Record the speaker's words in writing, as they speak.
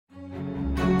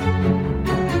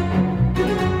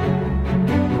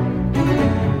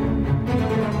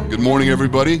Good morning,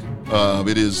 everybody.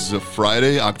 It is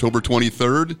Friday, October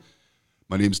 23rd.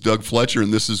 My name's Doug Fletcher,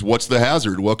 and this is What's the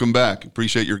Hazard? Welcome back.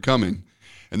 Appreciate your coming.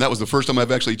 And that was the first time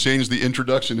I've actually changed the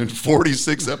introduction in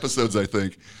 46 episodes, I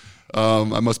think.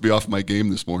 I must be off my game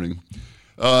this morning.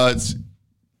 It's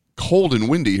cold and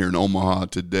windy here in Omaha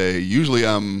today. Usually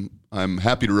I'm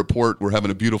happy to report we're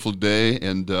having a beautiful day,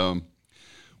 and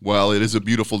while it is a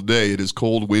beautiful day, it is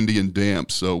cold, windy, and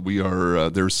damp. So we are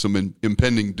there's some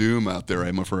impending doom out there,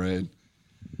 I'm afraid.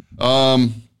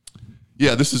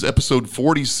 This is episode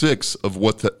 46 of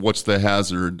What's the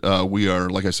Hazard. We are,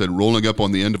 like I said, rolling up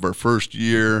on the end of our first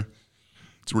year.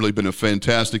 It's really been a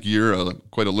fantastic year,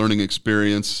 quite a learning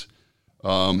experience,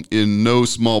 in no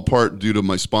small part due to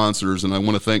my sponsors, and I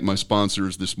want to thank my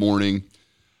sponsors this morning.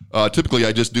 Typically,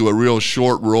 I just do a real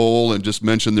short roll and just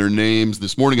mention their names.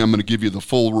 This morning, I'm going to give you the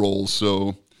full roll.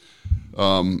 So,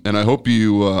 and I hope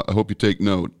you take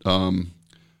note.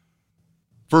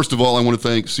 First of all, I want to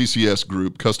thank CCS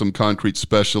Group, Custom Concrete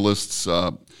Specialists.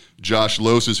 Josh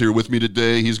Lose is here with me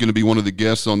today. He's going to be one of the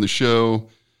guests on the show.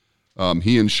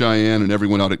 He and Cheyenne and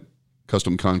everyone out at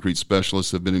Custom Concrete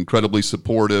Specialists have been incredibly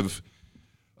supportive.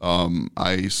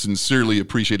 I sincerely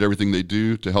appreciate everything they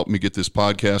do to help me get this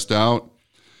podcast out.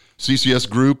 CCS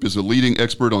Group is a leading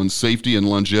expert on safety and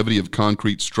longevity of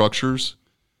concrete structures.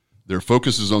 Their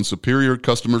focus is on superior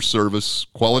customer service,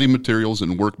 quality materials,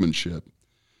 and workmanship.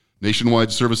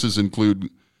 Nationwide services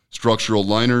include structural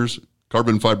liners,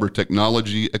 carbon fiber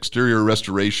technology, exterior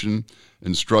restoration,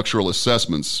 and structural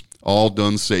assessments, all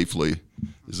done safely.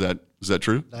 Is that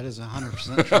true? That is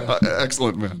 100% true.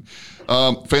 Excellent, man.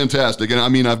 Fantastic. And I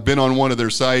mean, I've been on one of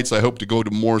their sites. I hope to go to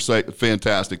more sites.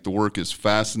 Fantastic. The work is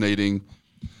fascinating.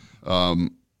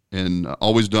 And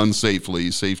always done safely.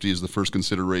 Safety is the first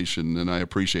consideration, and I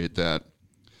appreciate that.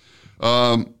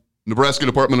 Nebraska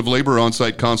Department of Labor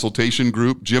On-Site Consultation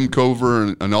Group, Jim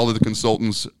Cover and all of the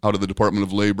consultants out of the Department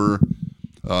of Labor.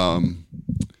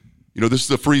 This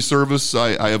is a free service.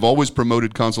 I have always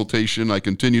promoted consultation. I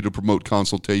continue to promote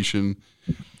consultation.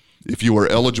 If you are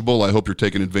eligible, I hope you're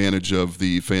taking advantage of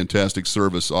the fantastic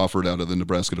service offered out of the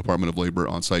Nebraska Department of Labor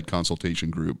On-Site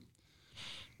Consultation Group.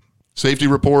 Safety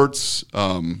reports,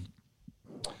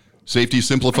 Safety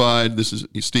Simplified. This is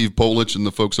Steve Polich and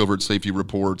the folks over at Safety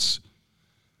Reports.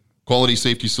 Quality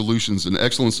Safety Solutions, and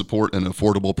excellent support and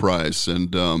affordable price.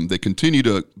 And they continue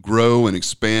to grow and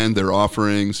expand their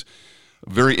offerings.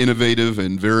 Very innovative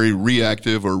and very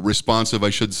reactive, or responsive, I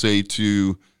should say,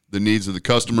 to the needs of the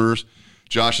customers.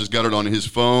 Josh has got it on his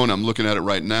phone. I'm looking at it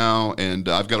right now, and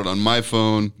I've got it on my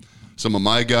phone. Some of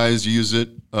my guys use it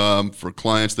for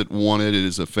clients that want it. It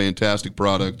is a fantastic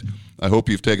product. I hope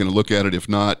you've taken a look at it. If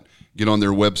not, get on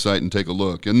their website and take a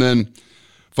look. And then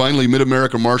finally,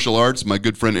 Mid-America Martial Arts, my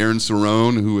good friend Aaron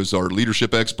Cerrone, who is our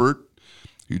leadership expert,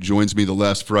 who joins me the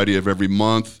last Friday of every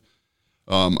month.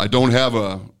 I don't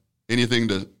have anything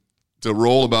to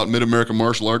roll about Mid-America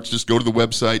Martial Arts. Just go to the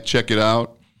website, check it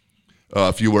out.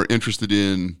 If you are interested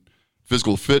in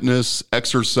physical fitness,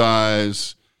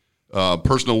 exercise,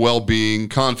 personal well-being,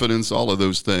 confidence, all of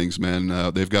those things,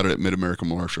 man. They've got it at Mid-America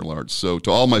Martial Arts. So to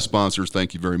all my sponsors,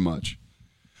 thank you very much.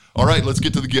 All right, let's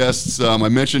get to the guests. I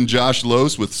mentioned Josh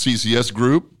Lose with CCS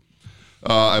Group.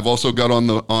 I've also got on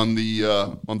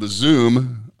the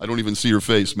Zoom. I don't even see your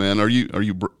face, man. Do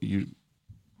you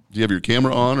have your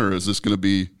camera on, or is this going to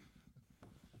be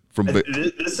from?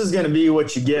 This is going to be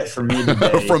what you get from me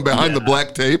today. From behind the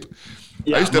black tape.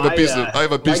 Yeah, I used to have I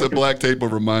have a piece of black tape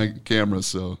over my camera,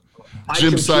 so.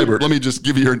 Jim Seibert. Let me just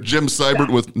give you your Jim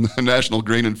Seibert with the National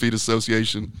Grain and Feed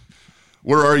Association.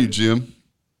 Where are you, Jim?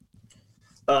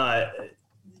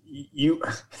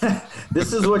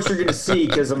 This is what you're going to see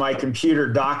because of my computer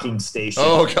docking station.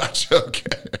 Oh, gotcha. Okay.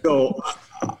 So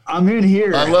I'm in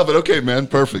here. I love it. Okay, man.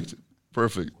 Perfect.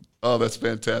 Oh, that's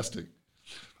fantastic.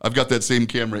 I've got that same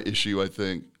camera issue, I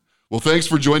think. Well, thanks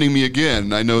for joining me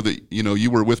again. I know that,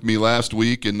 you were with me last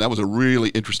week, and that was a really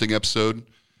interesting episode.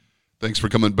 Thanks for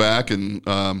coming back, and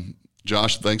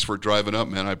Josh, thanks for driving up,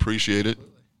 man. I appreciate it.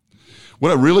 What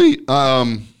I really,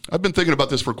 I've been thinking about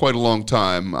this for quite a long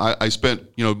time. I spent,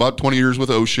 about 20 years with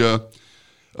OSHA.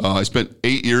 I spent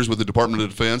 8 years with the Department of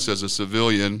Defense as a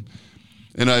civilian,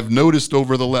 and I've noticed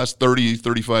over the last 30,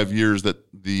 35 years that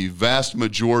the vast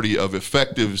majority of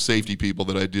effective safety people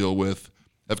that I deal with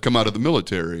have come out of the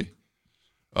military.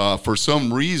 For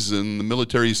some reason, the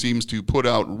military seems to put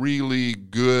out really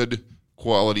good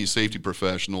quality safety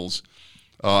professionals,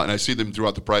 and I see them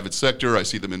throughout the private sector. I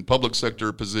see them in public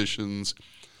sector positions.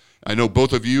 I know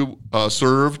both of you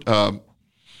served,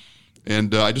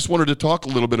 and I just wanted to talk a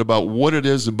little bit about what it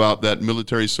is about that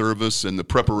military service and the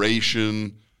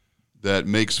preparation that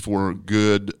makes for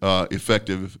good,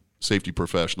 effective safety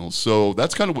professionals. So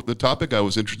that's kind of what the topic I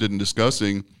was interested in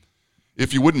discussing.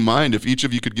 If you wouldn't mind, if each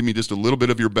of you could give me just a little bit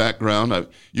of your background.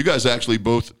 You guys actually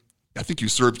both, I think you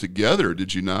served together,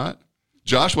 did you not?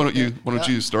 Josh, why don't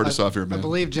you start us off here, man? I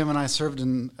believe Jim and I served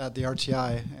at the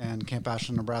RTI and Camp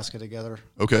Ashland, Nebraska together.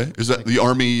 Okay. Is that the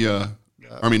Army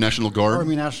National Guard?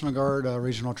 Army National Guard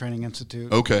Regional Training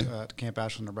Institute. Okay. At Camp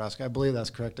Ashland, Nebraska. I believe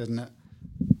that's correct, isn't it?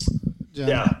 Jim?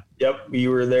 Yeah. Yep. We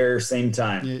were there same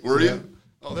time. Were you?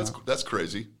 Oh, that's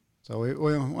crazy. So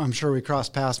I'm sure we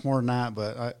crossed paths more than that,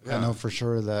 but I know for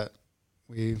sure that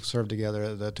we served together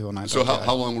at the 209. So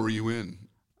how long were you in?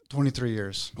 23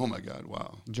 years. Oh, my God.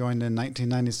 Wow. Joined in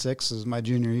 1996 as my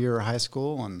junior year of high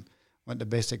school and went to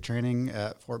basic training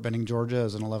at Fort Benning, Georgia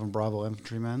as an 11 Bravo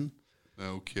infantryman.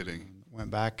 No kidding. Went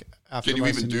back after. Can you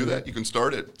even do that? You can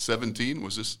start at 17?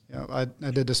 Was this? Yeah,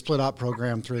 I did a split-op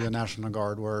program through the National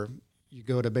Guard where you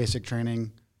go to basic training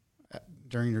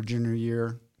during your junior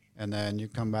year, and then you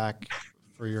come back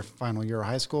for your final year of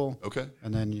high school. Okay.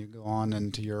 And then you go on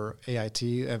into your AIT,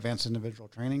 Advanced Individual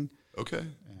Training. Okay.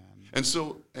 And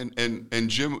so, and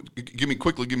Jim, give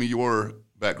me your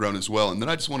background as well, and then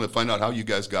I just want to find out how you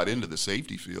guys got into the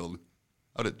safety field.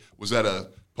 Was that a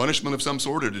punishment of some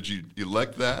sort, or did you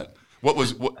elect that?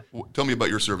 Tell me about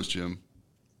your service, Jim.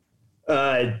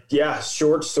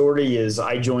 Short story is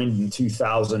I joined in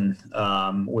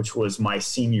 2000, which was my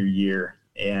senior year,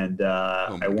 and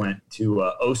I went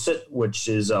to OSUT, which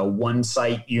is a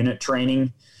one-site unit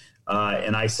training,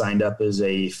 and I signed up as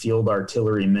a field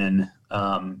artilleryman.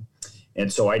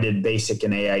 And so I did basic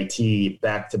and AIT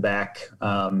back to back.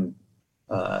 So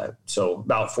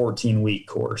about 14-week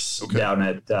course down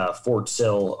at Fort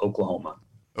Sill, Oklahoma.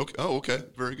 Okay. Oh, okay.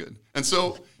 Very good. And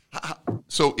so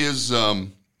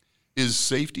is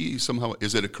safety somehow,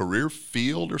 is it a career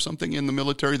field or something in the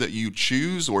military that you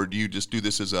choose, or do you just do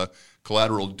this as a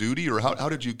collateral duty, or how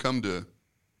did you come to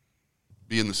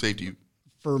be in the safety?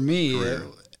 For me,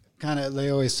 they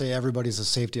always say everybody's a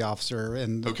safety officer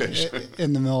in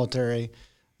the military,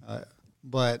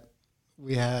 but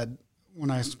we had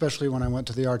especially when I went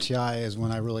to the RTI is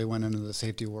when I really went into the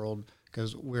safety world,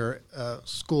 because we're a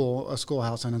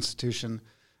schoolhouse and institution,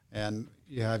 and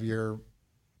you have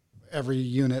every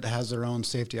unit has their own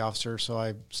safety officer. So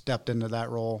I stepped into that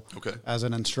role as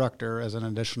an instructor, as an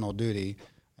additional duty,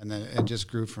 and then it just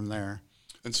grew from there.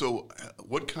 And so,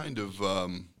 what kind of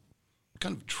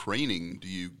training do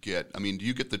you get? I mean, do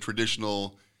you get the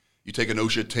traditional, you take an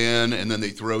OSHA 10 and then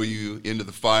they throw you into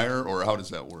the fire, or how does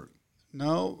that work?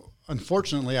 No,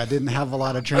 unfortunately, I didn't have a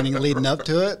lot of training leading up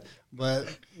to it.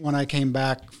 But when I came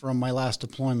back from my last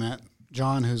deployment,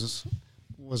 John,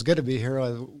 was good to be here,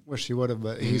 I wish he would have,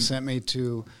 but he sent me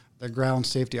to the ground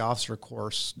safety officer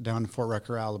course down in Fort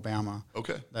Rucker, Alabama.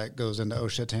 Okay. That goes into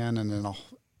OSHA 10 and then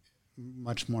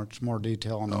much more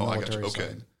detail on the military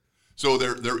side. So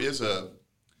there is a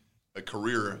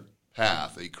career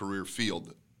path, a career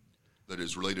field that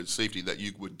is related to safety that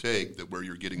you would take where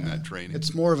you're getting that training.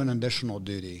 It's more of an additional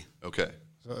duty. Okay.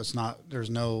 So there's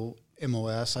no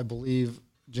MOS. I believe,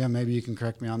 Jim, maybe you can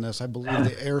correct me on this. I believe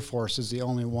the Air Force is the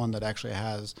only one that actually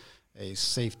has a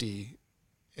safety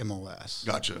MOS.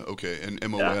 Gotcha. Okay. And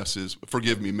MOS is,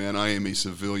 forgive me, man, I am a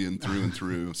civilian through and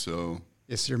through. So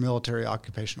it's your military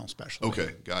occupational specialist.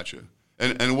 Okay. Gotcha.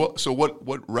 And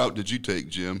what route did you take,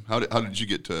 Jim? How did you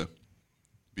get to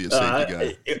be a safety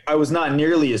guy? I was not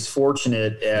nearly as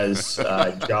fortunate as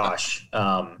Josh.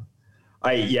 There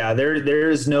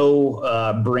is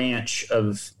no branch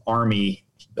of Army.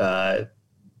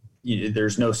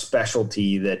 There's no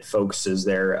specialty that focuses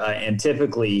there, and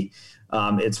typically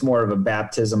it's more of a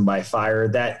baptism by fire.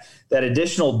 That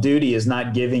additional duty is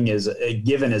not given as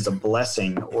a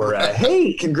blessing or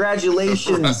hey,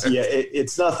 congratulations. Right. Yeah,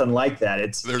 it's nothing like that.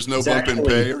 There's no bump in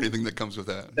pay or anything that comes with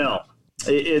that. No,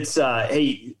 it's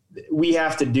hey, we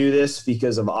have to do this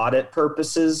because of audit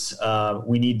purposes.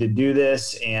 We need to do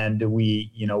this, and we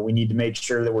need to make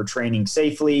sure that we're training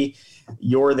safely.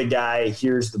 You're the guy.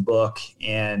 Here's the book,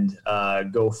 and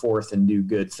go forth and do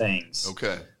good things.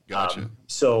 Okay, gotcha.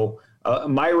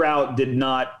 My route didn't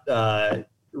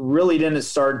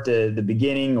start at the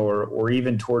beginning or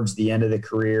even towards the end of the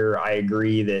career. I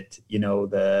agree that,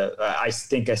 I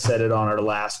think I said it on our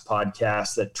last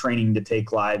podcast that training to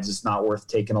take lives is not worth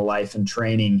taking a life in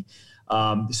training.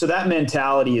 So that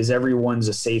mentality is everyone's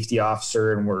a safety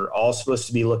officer and we're all supposed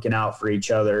to be looking out for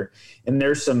each other. And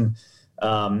there's some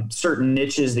certain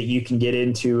niches that you can get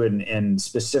into and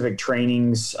specific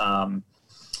trainings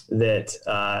that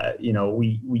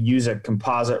we use a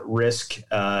composite risk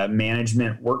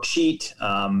management worksheet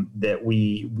that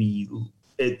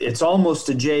it's almost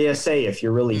a JSA if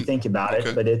you really think about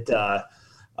it, but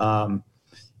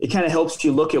it kind of helps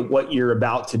you look at what you're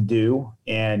about to do,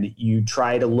 and you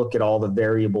try to look at all the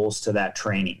variables to that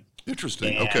training.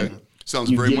 Interesting. And okay. Sounds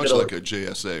very much like a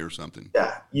JSA or something.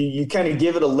 Yeah. You kind of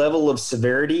give it a level of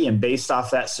severity, and based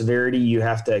off that severity, you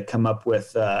have to come up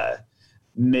with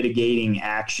mitigating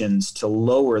actions to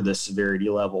lower the severity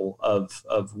level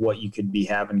of what you could be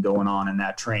having going on in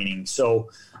that training. So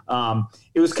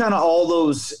it was kind of all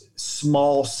those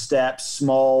small steps,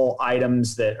 small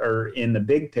items that are in the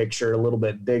big picture, a little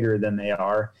bit bigger than they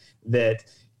are, that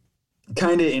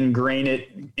kind of ingrained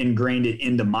it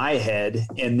into my head.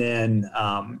 And then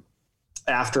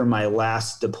after my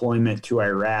last deployment to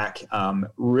Iraq,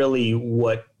 really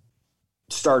what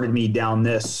started me down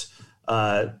this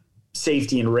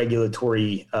safety and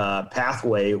regulatory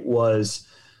pathway was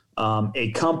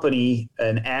a company,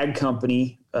 an ag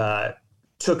company,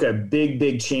 took a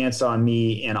big chance on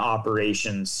me in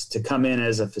operations to come in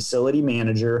as a facility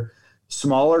manager.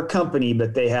 Smaller company,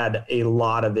 but they had a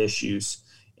lot of issues.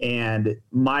 And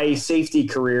my safety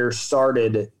career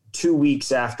started 2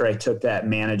 weeks after I took that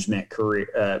management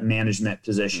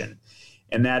position.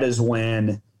 And that is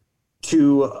when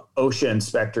 2 OSHA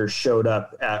inspectors showed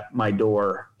up at my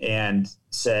door and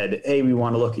said, "Hey, we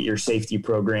want to look at your safety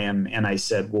program." And I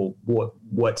said, "Well,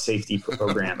 what safety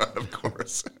program?" Of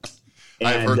course.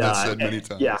 I've heard that said many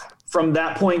times. Yeah. From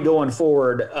that point going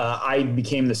forward, I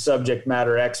became the subject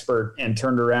matter expert and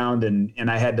turned around and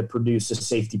I had to produce a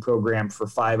safety program for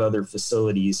 5 other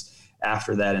facilities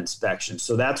after that inspection.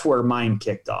 So that's where mine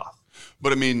kicked off.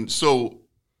 But I mean, so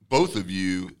both of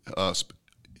you,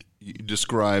 you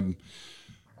describe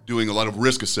doing a lot of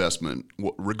risk assessment,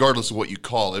 regardless of what you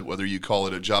call it, whether you call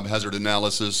it a job hazard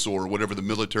analysis or whatever the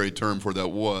military term for that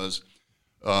was.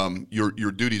 Your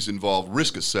duties involve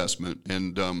risk assessment,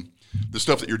 and the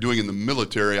stuff that you're doing in the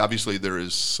military, obviously there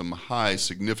is some high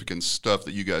significant stuff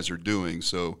that you guys are doing.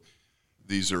 So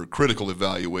these are critical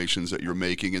evaluations that you're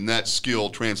making, and that skill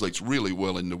translates really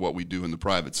well into what we do in the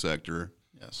private sector.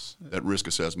 Yes. That risk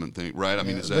assessment thing, right? I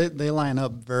mean, is that they line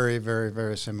up very, very,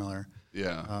 very similar.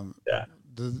 Yeah.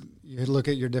 You look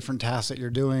at your different tasks that you're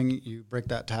doing, you break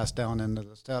that task down into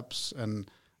the steps, and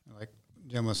like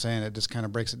Jim was saying, it just kind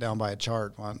of breaks it down by a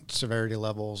chart on severity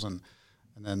levels, and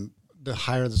then the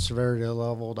higher the severity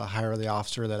level, the higher the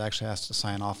officer that actually has to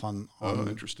sign off on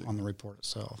the report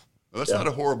itself. Well, that's not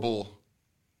a horrible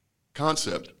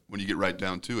concept when you get right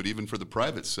down to it, even for the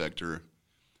private sector.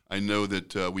 I know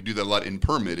that we do that a lot in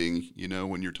permitting,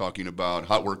 when you're talking about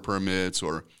hot work permits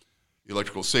or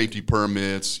electrical safety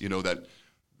permits, that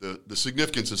the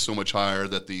significance is so much higher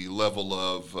that the level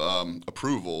of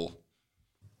approval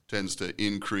tends to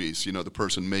increase, the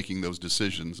person making those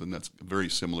decisions, and that's a very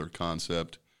similar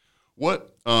concept.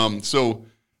 So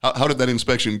how did that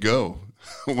inspection go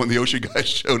when the OSHA guys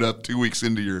showed up 2 weeks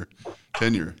into your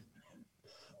tenure?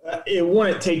 It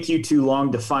wouldn't take you too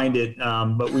long to find it,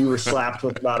 but we were slapped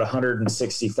with about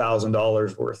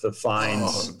 $160,000 worth of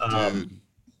fines.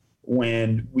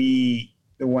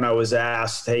 When I was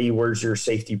asked, "Hey, where's your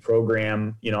safety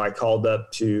program?" I called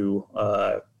up to,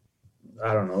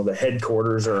 the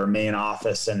headquarters or our main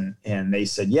office, and they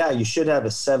said, "Yeah, you should have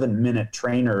a 7-minute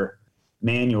trainer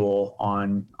manual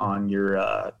on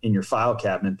your in your file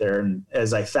cabinet there." And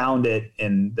as I found it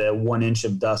and the 1 inch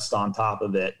of dust on top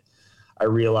of it, I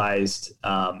realized,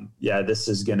 this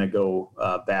is going to go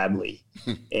badly.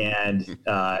 And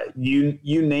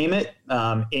you name it,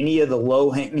 any of the low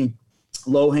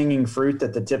hanging fruit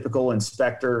that the typical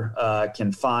inspector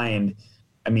can find.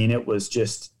 I mean, it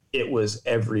was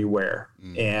everywhere.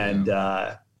 And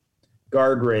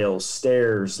guardrails,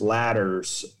 stairs,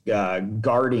 ladders,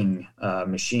 guarding,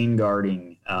 machine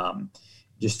guarding,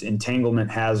 just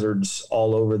entanglement hazards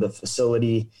all over the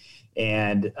facility.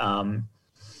 And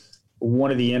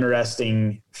one of the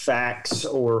interesting facts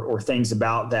or things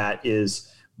about that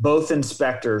is both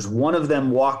inspectors, one of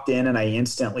them walked in and I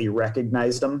instantly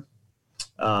recognized him.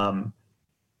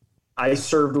 I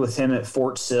served with him at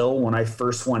Fort Sill when I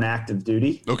first went active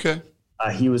duty. Okay.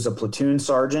 He was a platoon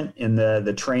sergeant in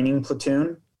the training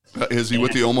platoon. Is he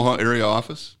with the Omaha area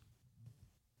office?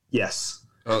 Yes.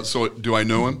 So do I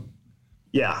know him?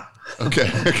 Yeah. Okay.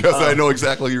 Because I know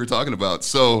exactly what you were talking about.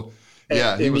 So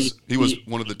yeah, he was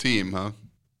one of the team, huh?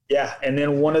 Yeah, and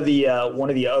then one of the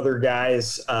other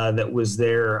guys that was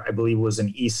there, I believe, was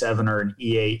an E7 or an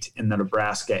E8 in the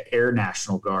Nebraska Air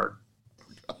National Guard.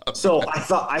 So I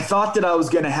thought that I was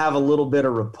going to have a little bit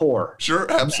of rapport.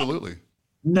 Sure, absolutely.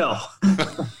 No.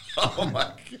 Oh my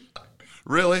God!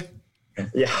 Really?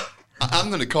 Yeah. I'm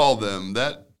going to call them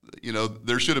that.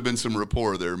 There should have been some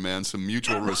rapport there, man. Some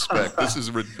mutual respect.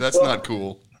 That's not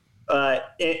cool.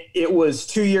 It was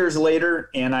 2 years later,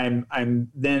 and I'm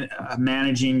then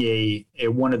managing a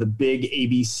one of the big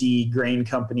ABC grain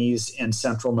companies in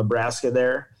central Nebraska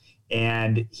there.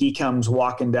 And he comes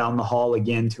walking down the hall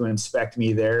again to inspect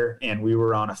me there, and we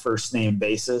were on a first name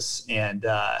basis. And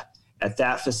at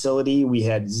that facility, we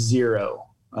had zero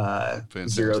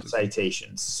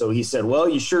citations. So he said, "Well,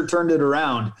 you sure turned it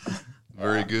around."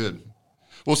 Very good.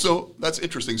 Well, so that's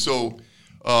interesting. So.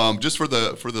 Just for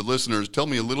the listeners, tell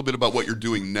me a little bit about what you're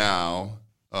doing now,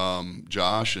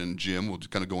 Josh and Jim. We'll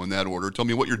kind of go in that order. Tell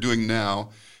me what you're doing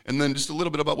now, and then just a little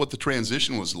bit about what the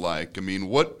transition was like. I mean,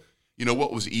 what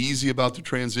was easy about the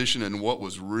transition, and what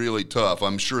was really tough.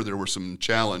 I'm sure there were some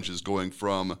challenges going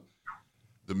from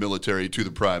the military to the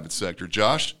private sector.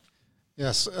 Josh?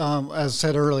 Yes, as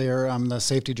said earlier, I'm the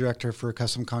safety director for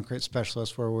Custom Concrete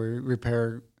Specialists, where we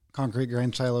repair concrete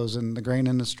grain silos in the grain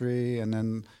industry, and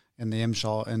then in the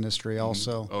MSHA industry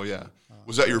also. Oh, yeah.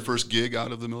 Was that your first gig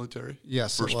out of the military?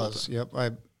 Yes, it was. Yep.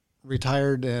 I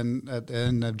retired at the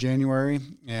end of January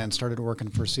and started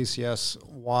working for CCS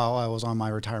while I was on my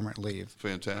retirement leave.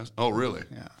 Fantastic. Oh, really?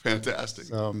 Yeah. Fantastic.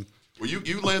 So, well,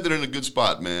 you landed in a good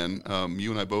spot, man.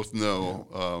 You and I both know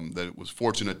that it was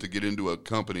fortunate to get into a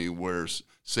company where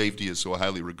safety is so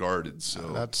highly regarded. So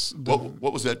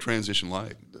what was that transition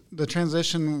like? The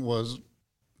transition was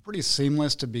pretty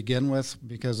seamless to begin with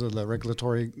because of the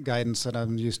regulatory guidance that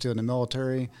I'm used to in the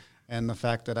military and the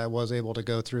fact that I was able to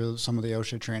go through some of the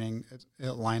OSHA training.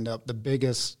 It lined up. The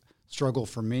biggest struggle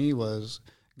for me was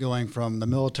going from the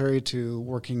military to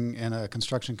working in a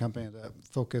construction company that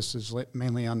focuses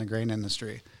mainly on the grain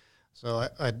industry. So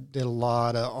I did a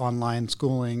lot of online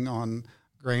schooling on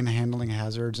grain handling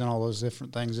hazards and all those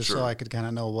different things just so I could kind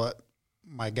of know what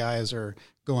my guys are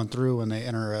going through when they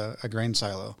enter a grain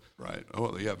silo. Right.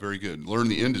 Oh, yeah, very good. Learn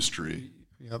the industry.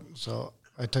 Yep. So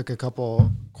I took a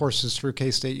couple courses through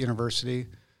K-State University,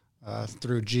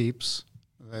 through JEEPS,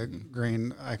 the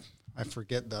grain. I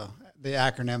forget the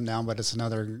acronym now, but it's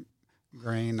another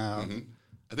grain. I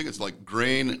think it's like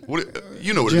grain.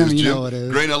 You know what Jim, it is, Jim? You know what it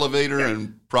is. Grain elevator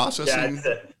and processing.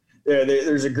 Yeah,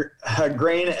 there's a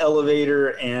grain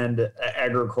elevator and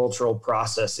agricultural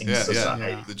processing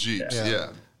society. Yeah, the JEEPS,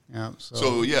 Yeah.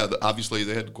 So obviously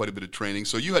they had quite a bit of training.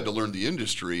 So you had to learn the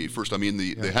industry first. I mean,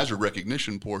 the hazard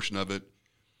recognition portion of it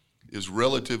is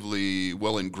relatively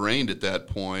well ingrained at that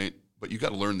point, but you got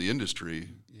to learn the industry.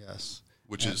 Yes,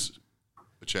 which is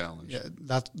a challenge. Yeah,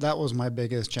 that was my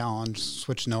biggest challenge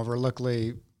switching over.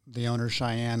 Luckily, the owner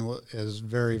Cheyenne is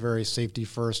very, very safety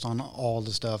first on all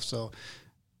the stuff. So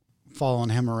following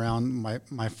him around,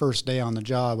 my first day on the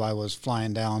job, I was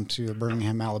flying down to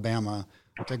Birmingham, Alabama,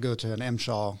 to go to an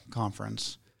MSHA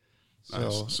conference.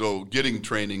 Nice. So getting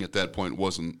training at that point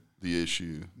wasn't the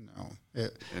issue. No.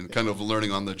 And kind of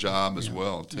learning on the job as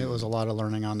well, too. It was a lot of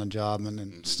learning on the job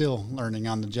and still learning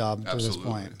on the job to this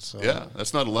point. So. Yeah,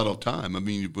 that's not a lot of time. I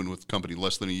mean, you've been with the company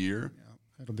less than a year.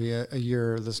 Yeah. It'll be a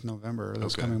year this November,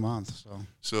 this coming month.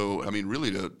 So, I mean,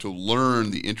 really to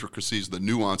learn the intricacies, the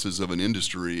nuances of an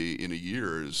industry in a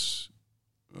year is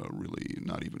really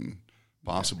not even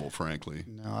possible, frankly.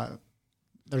 No,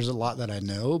 there's a lot that I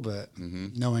know, but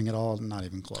knowing it all, not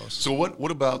even close. So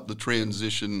what about the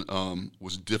transition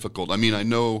was difficult? I mean, I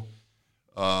know,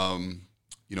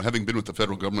 having been with the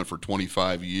federal government for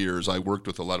 25 years, I worked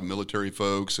with a lot of military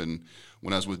folks, and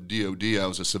when I was with DOD, I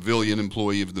was a civilian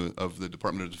employee of the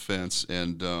Department of Defense,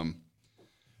 and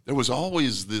there was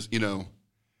always this, the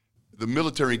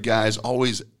military guys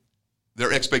always,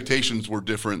 their expectations were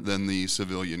different than the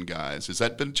civilian guys. Has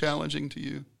that been challenging to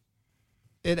you?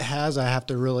 It has. I have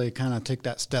to really kind of take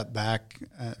that step back,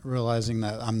 realizing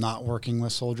that I'm not working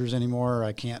with soldiers anymore.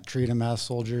 I can't treat them as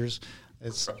soldiers.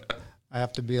 I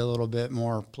have to be a little bit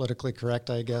more politically correct,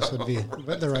 I guess, would be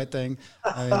the right thing.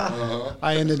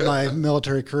 I ended my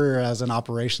military career as an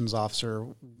operations officer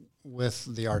with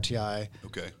the RTI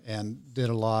and did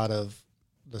a lot of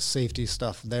the safety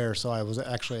stuff there. So I was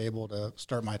actually able to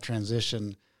start my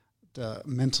transition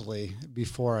mentally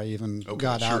before I even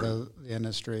got out of the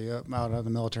industry, out of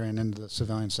the military and into the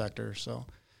civilian sector. So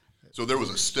there was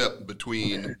a step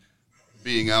between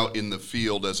being out in the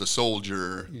field as a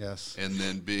soldier and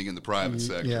then being in the private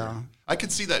sector. Yeah. I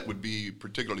could see that would be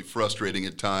particularly frustrating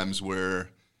at times where,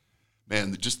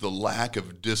 man, just the lack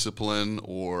of discipline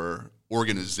or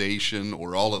organization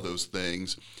or all of those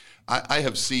things. I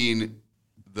have seen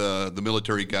the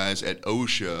military guys at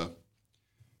OSHA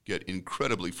get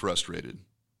incredibly frustrated.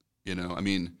 I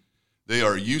mean, they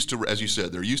are used to, as you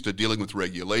said, they're used to dealing with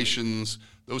regulations.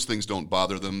 Those things don't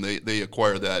bother them. They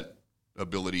acquire that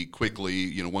ability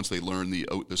quickly, once they learn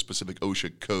the specific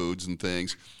OSHA codes and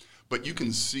things. But you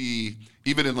can see,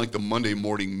 even in like the Monday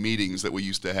morning meetings that we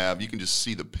used to have, you can just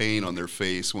see the pain on their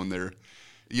face when they're,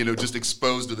 just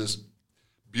exposed to this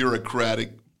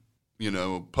bureaucratic,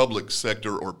 public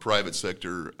sector or private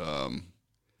sector.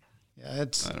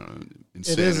 It's, I don't know,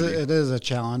 insanity. It is a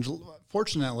challenge.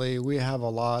 Fortunately, we have a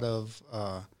lot of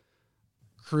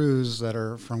crews that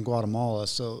are from Guatemala,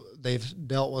 so they've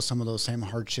dealt with some of those same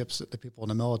hardships that the people in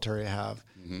the military have.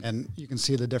 Mm-hmm. And you can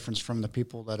see the difference from the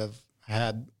people that have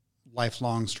had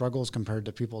lifelong struggles compared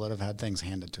to people that have had things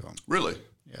handed to them. Really?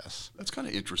 Yes. That's kind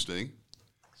of interesting.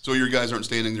 So your guys aren't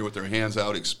standing there with their hands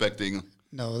out expecting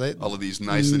all of these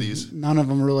niceties? None of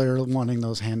them really are wanting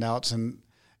those handouts. And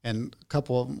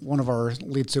one of our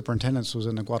lead superintendents was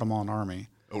in the Guatemalan Army.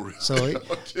 Oh, really? So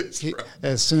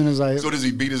as soon as So does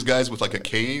he beat his guys with like a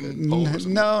cane? No,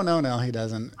 he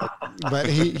doesn't. But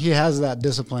he has that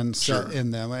discipline set Sure.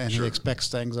 in them, and Sure. he expects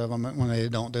things of them. When they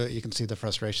don't do it, you can see the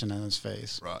frustration in his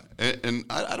face. Right. And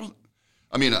I don't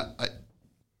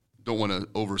want to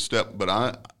overstep, but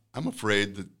I'm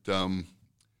afraid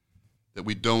that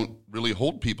we don't really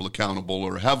hold people accountable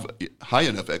or have high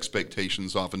enough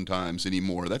expectations oftentimes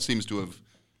anymore. That seems to have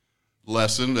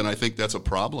lessened, and I think that's a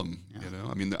problem. Yeah.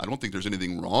 I don't think there's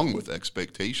anything wrong with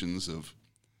expectations of.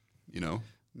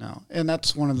 No, and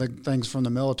that's one of the things from the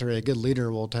military. A good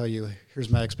leader will tell you, here's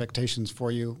my expectations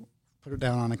for you, put it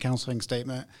down on a counseling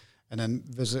statement, and then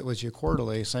visit with you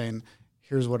quarterly saying,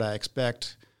 here's what I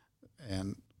expect.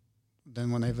 And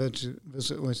then when they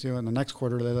visit with you in the next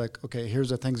quarter, they're like, okay, here's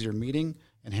the things you're meeting,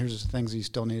 and here's the things you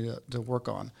still need to work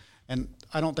on. And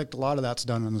I don't think a lot of that's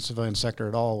done in the civilian sector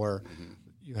at all, where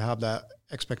you have that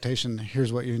expectation,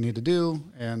 here's what you need to do,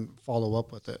 and follow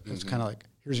up with it. It's kind of like,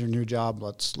 here's your new job,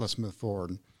 let's move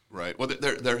forward. Right. Well,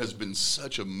 there has been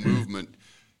such a movement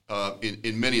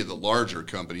in many of the larger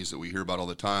companies that we hear about all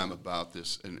the time about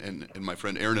this, and my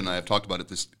friend Aaron and I have talked about it.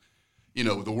 This,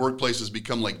 the workplace has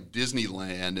become like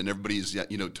Disneyland, and everybody's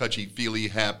touchy-feely,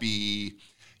 happy.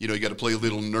 You got to play a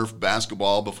little Nerf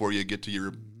basketball before you get to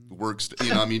your work.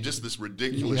 Just this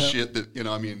ridiculous shit that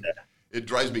it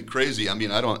drives me crazy. I'm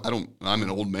an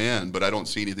old man, but I don't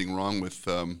see anything wrong with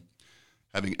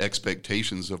having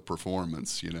expectations of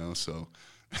performance, so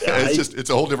it's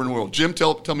a whole different world. Jim,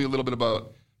 tell me a little bit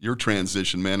about your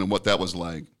transition, man, and what that was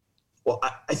like. Well,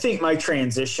 I think my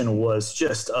transition was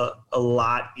just a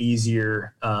lot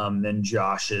easier than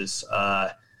Josh's.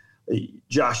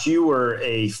 Josh, you were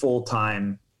a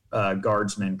full-time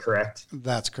guardsman, correct?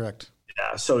 That's correct.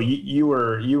 Yeah. So you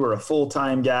were a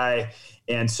full-time guy.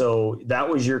 And so that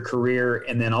was your career.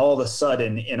 And then all of a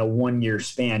sudden in a 1-year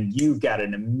span, you've got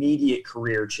an immediate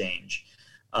career change.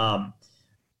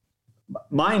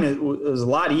 Mine was a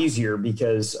lot easier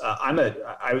because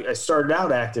I started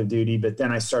out active duty, but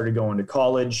then I started going to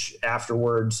college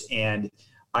afterwards. And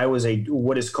I was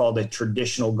what is called a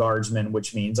traditional guardsman,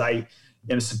 which means I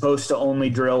am supposed to only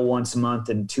drill once a month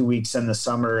and 2 weeks in the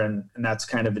summer. And that's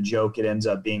kind of a joke. It ends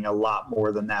up being a lot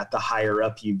more than that, the higher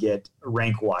up you get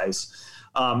rank wise.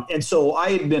 And so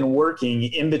I had been working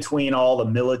in between all the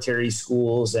military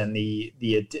schools and the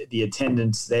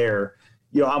attendance there.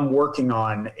 I'm working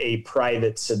on a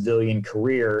private civilian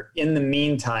career in the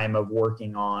meantime of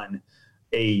working on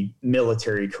a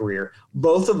military career.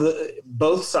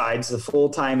 Both sides, the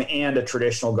full-time and a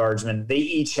traditional guardsman, they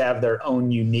each have their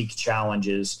own unique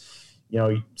challenges,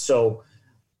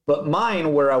 but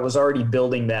mine, where I was already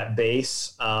building that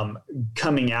base,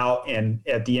 coming out, and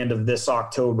at the end of this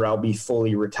October, I'll be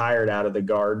fully retired out of the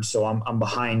Guard. So I'm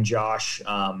behind Josh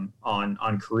on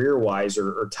career-wise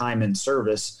or time in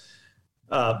service.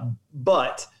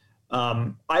 But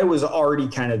I was already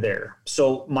kind of there.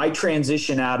 So my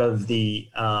transition out of the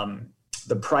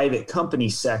private company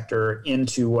sector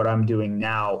into what I'm doing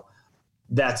now,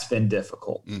 that's been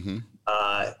difficult. Mm-hmm.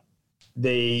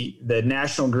 The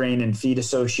National Grain and Feed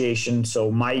Association.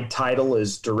 So my title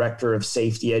is Director of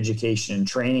Safety Education and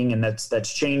Training, and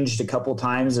that's changed a couple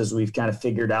times as we've kind of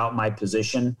figured out my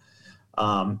position.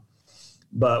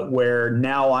 But where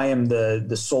now I am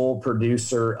the sole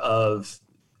producer of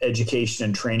education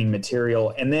and training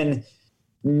material, and then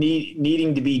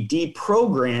needing to be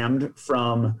deprogrammed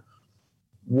from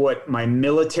what my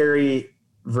military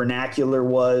vernacular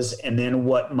was, and then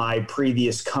what my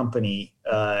previous company,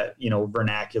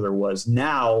 vernacular was.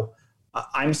 Now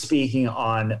I'm speaking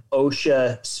on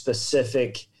OSHA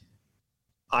specific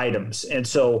items. And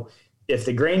so if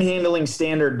the grain handling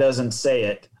standard doesn't say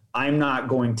it, I'm not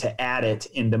going to add it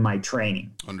into my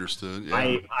training. Understood.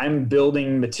 Yeah. I'm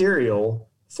building material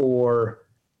for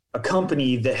a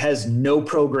company that has no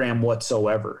program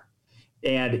whatsoever.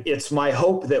 And it's my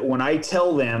hope that when I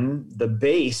tell them the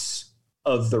base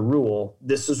of the rule.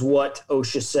 This is what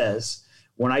OSHA says.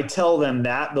 When I tell them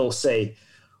that, they'll say,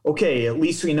 okay, at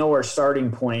least we know our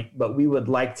starting point, but we would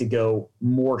like to go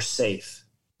more safe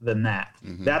than that.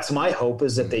 Mm-hmm. That's my hope,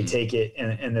 is that they take it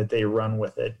and that they run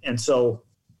with it. And so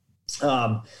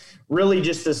really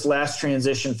just this last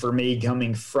transition for me,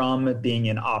 coming from being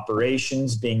in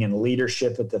operations, being in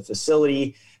leadership at the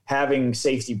facility, having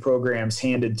safety programs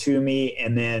handed to me,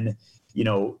 and then,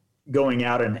 going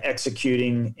out and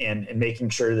executing and making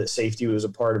sure that safety was a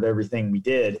part of everything we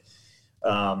did.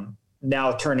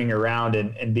 Now turning around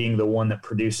and being the one that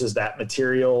produces that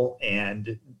material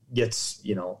and gets,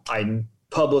 I'm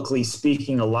publicly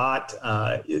speaking a lot.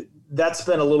 That's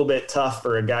been a little bit tough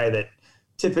for a guy that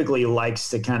typically likes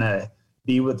to kind of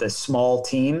be with a small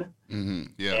team. Mm-hmm.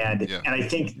 Yeah, and I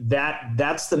think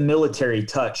that's the military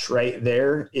touch right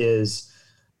there is,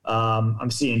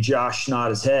 I'm seeing Josh nod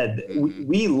his head. Mm-hmm.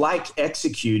 We like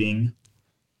executing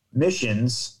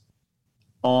missions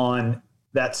on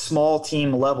that small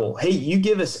team level. Hey, you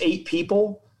give us 8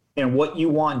 people and what you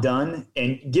want done,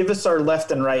 and give us our left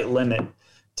and right limit.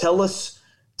 Tell us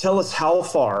how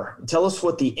far, tell us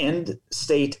what the end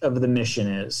state of the mission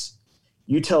is.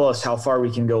 You tell us how far we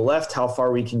can go left, how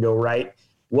far we can go right,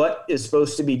 what is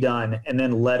supposed to be done, and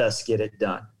then let us get it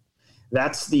done.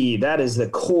 That is the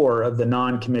core of the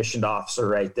non-commissioned officer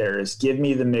right there, is give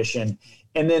me the mission.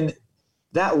 And then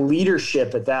that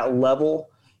leadership at that level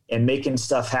and making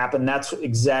stuff happen, that's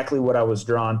exactly what I was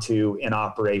drawn to in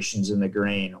operations in the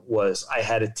grain. Was I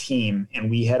had a team and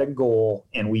we had a goal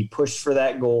and we pushed for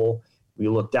that goal. We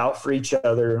looked out for each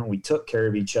other and we took care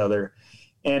of each other.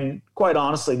 And quite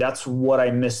honestly, that's what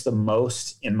I miss the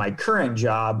most in my current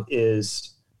job.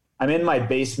 Is I'm in my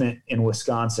basement in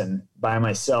Wisconsin by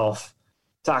myself,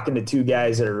 talking to 2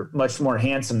 guys that are much more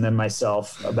handsome than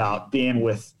myself about being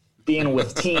with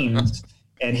teams.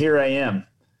 And here I am,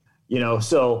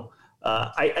 so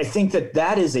I think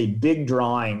that is a big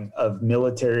drawing of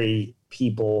military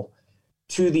people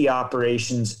to the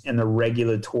operations and the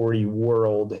regulatory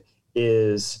world,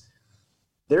 is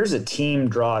there's a team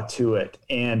draw to it,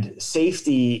 and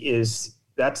safety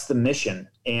that's the mission.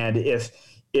 And if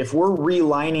we're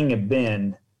relining a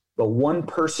bin, but one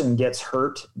person gets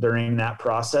hurt during that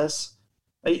process,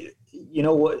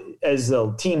 as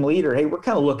a team leader, hey, we're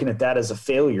kind of looking at that as a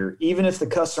failure. Even if the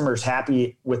customer's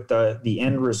happy with the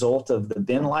end result of the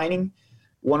bin lining,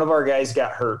 one of our guys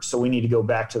got hurt, so we need to go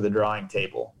back to the drawing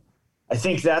table. I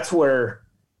think that's where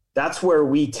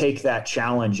we take that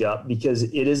challenge up, because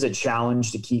it is a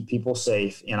challenge to keep people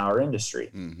safe in our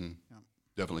industry. Mm-hmm. Yeah.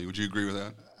 Definitely. Would you agree with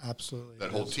that? Absolutely. That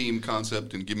whole team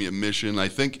concept and give me a mission. I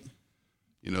think,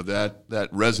 that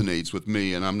resonates with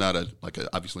me, and I'm not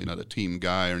obviously not a team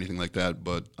guy or anything like that,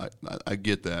 but I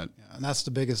get that. Yeah, and that's the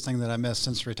biggest thing that I missed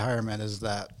since retirement, is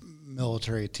that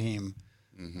military team.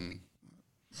 Mm-hmm.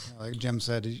 Like Jim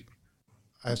said,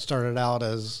 I started out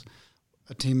as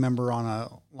a team member on a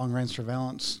long-range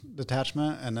surveillance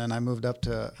detachment, and then I moved up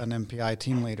to an MPI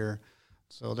team leader.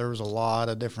 So there was a lot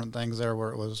of different things there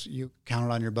where it was you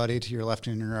counted on your buddy to your left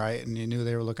and your right, and you knew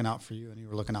they were looking out for you, and you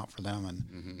were looking out for them,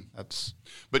 and that's.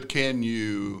 But can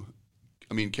you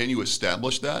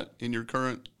establish that in your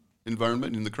current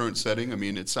environment, in the current setting? I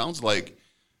mean, it sounds like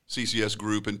CCS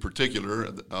Group in particular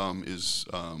is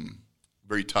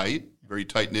very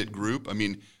tight-knit group. I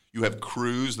mean, you have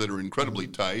crews that are incredibly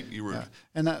tight.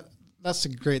 And that's the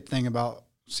great thing about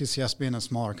CCS being a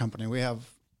smaller company. We have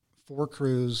 4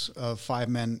 crews of 5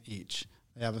 men each.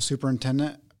 They have a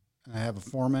superintendent, and I have a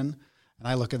foreman, and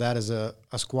I look at that as a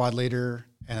squad leader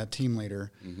and a team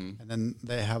leader. Mm-hmm. And then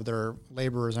they have their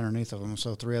laborers underneath of them,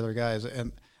 so 3 other guys,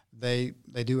 and they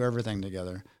do everything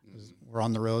together. Mm-hmm. We're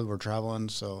on the road, we're traveling,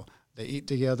 so they eat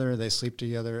together, they sleep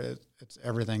together, it's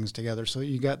everything's together. So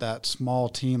you got that small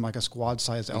team, like a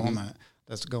squad-sized element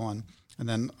that's going. And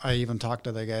then I even talked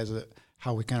to the guys that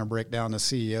how we kind of break down the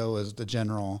CEO as the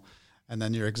general, and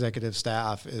then your executive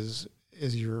staff is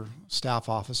your staff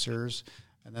officers,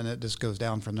 and then it just goes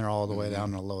down from there all the way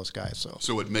down to the lowest guy.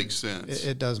 So it makes sense.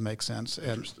 It does make sense,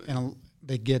 and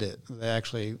they get it.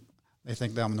 They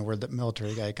think that I'm the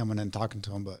military guy coming in and talking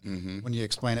to them, but when you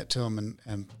explain it to them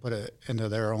and put it into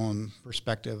their own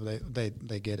perspective,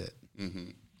 they get it.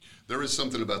 Mm-hmm. There is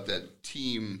something about that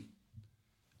team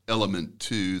element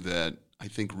too that I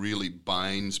think really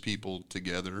binds people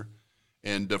together.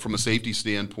 And from a safety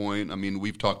standpoint, I mean,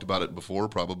 we've talked about it before,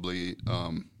 probably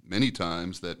many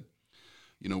times, that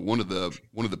one of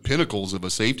the pinnacles of a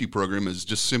safety program is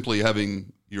just simply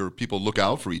having your people look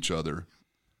out for each other.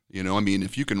 I mean,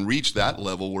 if you can reach that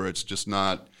level where it's just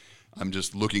not, I'm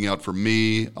just looking out for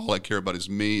me, all I care about is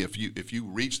me. If you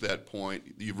reach that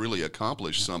point, you've really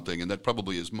accomplished something, and that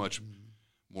probably is much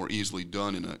more easily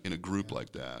done in a group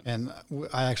like that. And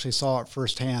I actually saw it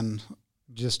firsthand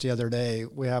just the other day.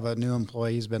 We have a new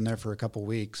employee. He's been there for a couple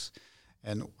weeks,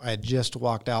 and I had just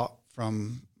walked out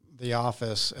from the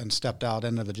office and stepped out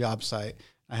into the job site.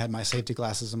 I had my safety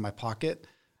glasses in my pocket,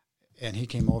 and he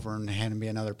came over and handed me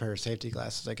another pair of safety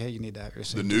glasses. Like, hey, you need to have your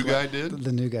safety. The new guy did?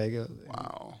 The new guy goes,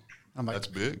 wow. I'm like, that's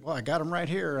big. Well, I got them right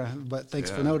here, but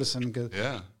thanks for noticing. Cause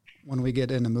when we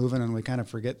get into moving and we kind of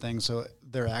forget things, so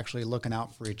they're actually looking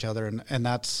out for each other, and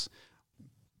that's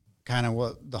kind of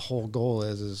what the whole goal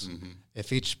is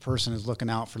if each person is looking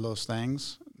out for those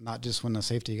things, not just when the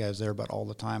safety guy's there, but all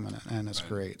the time, and it's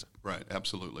great. Right,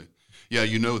 absolutely. Yeah,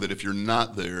 you know that if you're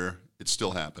not there, it's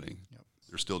still happening. Yep.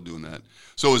 They're still doing that.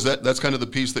 So that's kind of the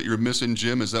piece that you're missing,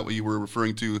 Jim? Is that what you were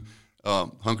referring to,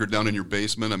 hunkered down in your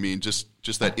basement? I mean, just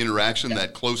that interaction,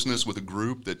 that closeness with a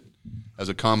group that has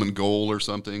a common goal or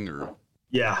something, or?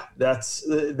 Yeah, that's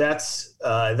it.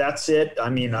 I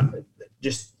mean,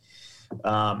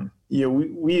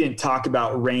 we didn't talk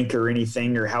about rank or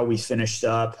anything or how we finished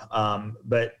up.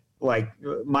 But like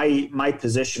my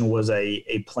position was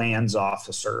a plans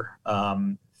officer,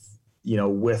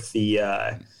 with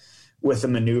the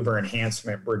maneuver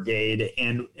enhancement brigade.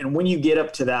 And when you get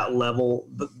up to that level,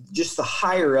 just the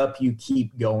higher up you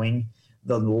keep going,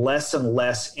 the less and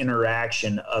less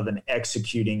interaction of an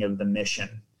executing of the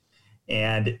mission.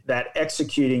 And that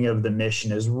executing of the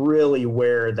mission is really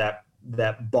where that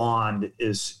bond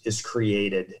is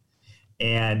created.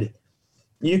 And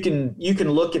you can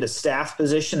look at a staff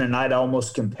position, and I'd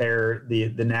almost compare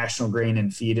the National Grain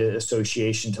and Feed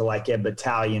Association to like a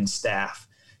battalion staff.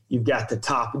 You've got the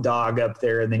top dog up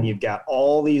there, and then you've got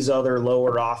all these other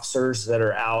lower officers that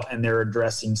are out, and they're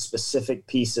addressing specific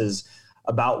pieces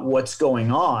about what's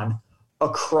going on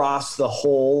across the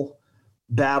whole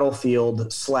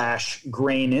battlefield /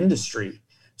 grain industry.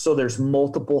 So there's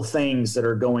multiple things that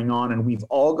are going on, and we've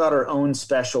all got our own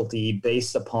specialty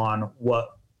based upon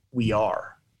what we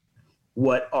are,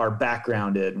 what our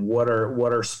background is, what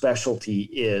our specialty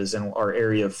is, and our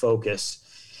area of focus.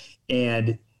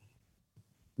 And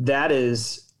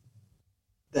that's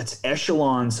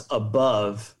echelons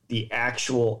above the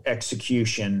actual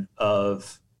execution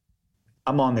of,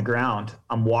 I'm on the ground,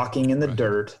 I'm walking in the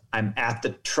dirt, I'm at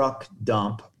the truck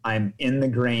dump, I'm in the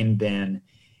grain bin.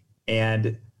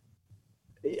 And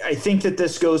I think that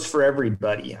this goes for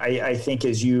everybody. I think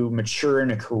as you mature in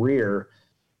a career,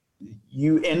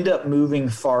 you end up moving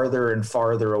farther and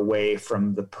farther away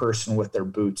from the person with their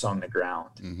boots on the ground.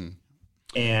 Mm-hmm.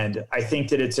 And I think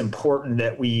that it's important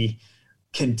that we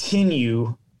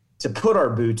continue to put our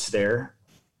boots there,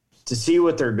 to see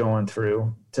what they're going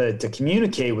through, to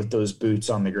communicate with those boots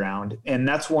on the ground. And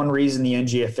that's one reason the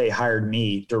NGFA hired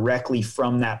me directly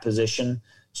from that position,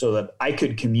 so that I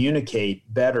could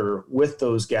communicate better with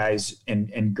those guys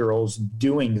and girls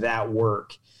doing that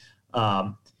work.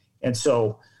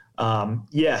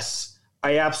 Yes,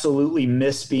 I absolutely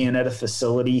miss being at a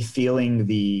facility, feeling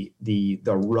the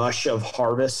rush of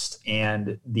harvest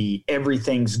and the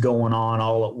everything's going on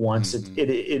all at once. Mm-hmm. It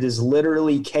is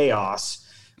literally chaos.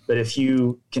 But if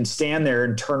you can stand there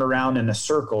and turn around in a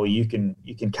circle, you can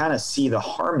kind of see the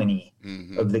harmony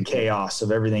mm-hmm. of the chaos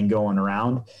of everything going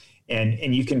around,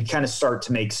 and you can kind of start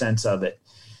to make sense of it.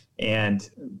 And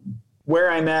where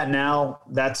I'm at now,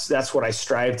 that's what I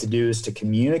strive to do, is to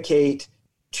communicate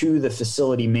to the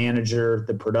facility manager,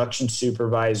 the production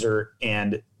supervisor,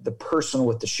 and the person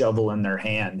with the shovel in their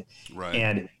hand. Right.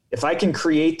 And if I can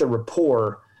create the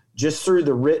rapport just through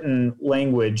the written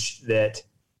language that,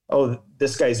 oh,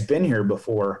 this guy's been here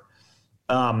before,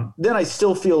 then I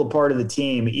still feel a part of the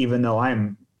team, even though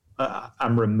I'm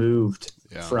removed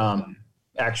from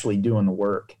actually doing the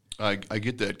work. I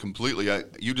get that completely.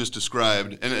 You just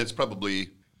described, and it's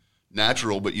probably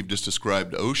natural, but you've just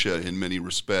described OSHA in many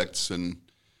respects. And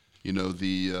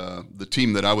the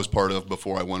team that I was part of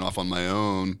before I went off on my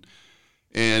own,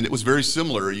 and it was very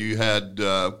similar. You had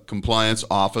compliance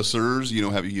officers,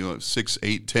 have 6,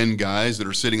 8, 10 guys that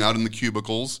are sitting out in the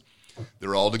cubicles.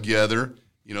 They're all together.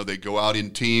 They go out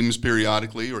in teams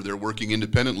periodically, or they're working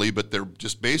independently, but they're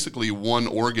just basically one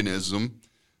organism.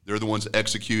 They're the ones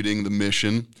executing the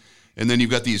mission. And then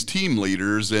you've got these team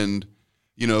leaders, and,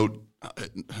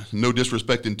 no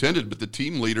disrespect intended, but the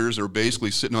team leaders are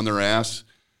basically sitting on their ass,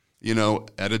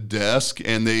 at a desk,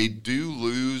 and they do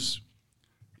lose,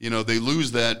 they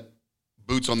lose that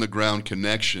boots on the ground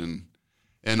connection.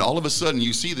 And all of a sudden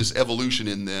you see this evolution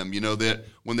in them, that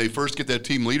when they first get that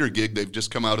team leader gig, they've just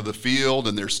come out of the field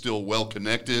and they're still well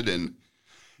connected. And,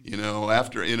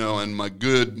 after, and my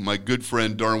good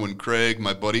friend, Darwin Craig,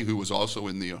 my buddy, who was also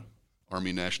in the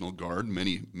Army National Guard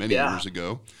many years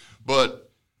ago,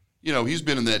 but he's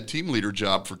been in that team leader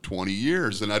job for 20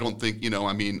 years, and I don't think,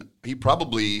 he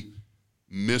probably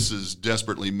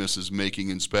desperately misses making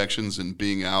inspections and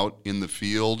being out in the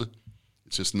field.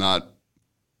 It's just not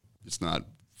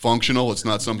functional. It's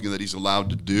not something that he's allowed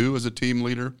to do as a team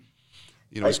leader.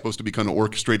 He's supposed to be kind of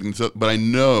orchestrating stuff. But I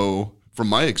know from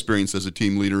my experience as a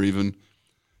team leader even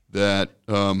that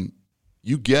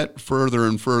you get further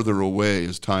and further away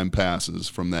as time passes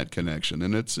from that connection,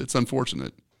 and it's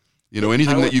unfortunate.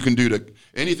 Anything that you can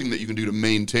do to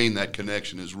maintain that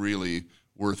connection is really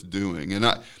worth doing. And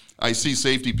I see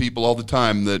safety people all the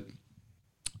time that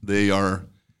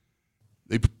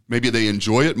maybe they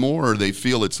enjoy it more, or they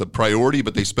feel it's a priority,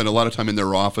 but they spend a lot of time in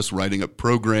their office writing up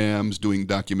programs, doing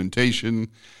documentation.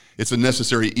 It's a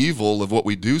necessary evil of what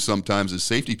we do sometimes as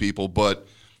safety people, but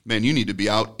man, you need to be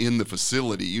out in the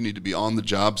facility. You need to be on the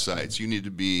job sites. You need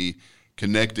to be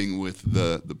connecting with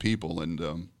the people.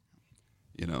 And,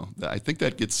 I think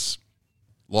that gets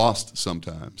lost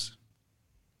sometimes.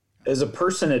 As a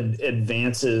person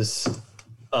advances,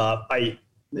 I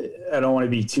don't want to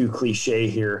be too cliche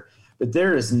here, but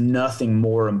there is nothing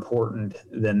more important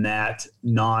than that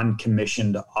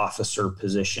non-commissioned officer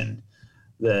position.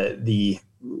 The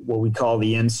what we call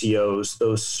the NCOs,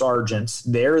 those sergeants,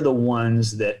 they're the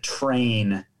ones that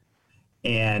train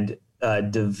and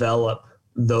develop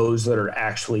those that are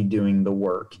actually doing the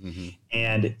work. Mm-hmm.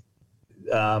 And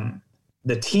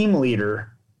the team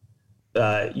leader,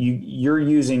 you're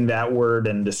using that word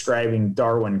and describing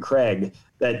Darwin Craig,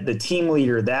 that the team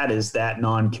leader, that is that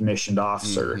non-commissioned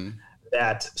officer. Mm-hmm.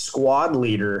 That squad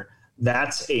leader,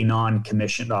 that's a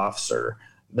non-commissioned officer.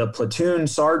 The platoon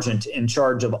sergeant in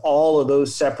charge of all of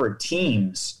those separate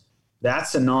teams,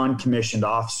 that's a non-commissioned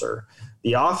officer.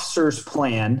 The officers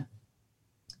plan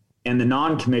and the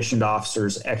non-commissioned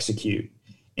officers execute.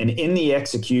 And in the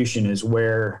execution is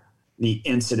where the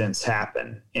incidents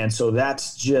happen. And so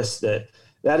that's just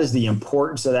that is the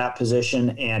importance of that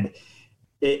position. And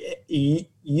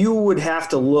you would have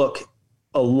to look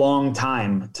a long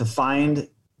time to find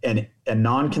a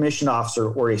non-commissioned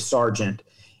officer or a sergeant.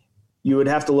 You would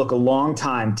have to look a long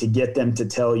time to get them to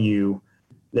tell you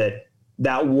that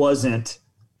wasn't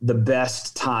the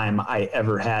best time I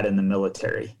ever had in the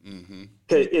military. Mm-hmm.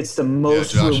 It's the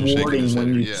most rewarding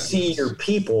when you see your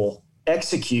people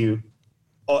execute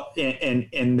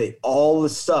and all the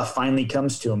stuff finally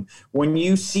comes to them. When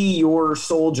you see your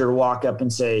soldier walk up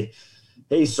and say,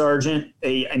 "Hey, Sergeant,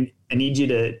 I need you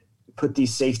to put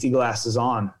these safety glasses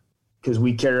on because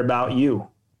we care about you."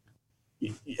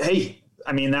 Hey,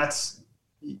 I mean, it's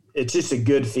just a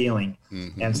good feeling.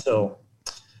 Mm-hmm. And so,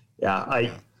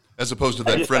 as opposed to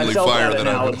that friendly fire that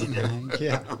I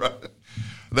yeah. Right.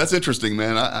 That's interesting,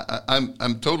 man.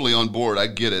 I'm totally on board. I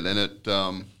get it. And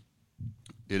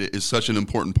it is such an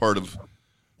important part of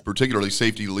particularly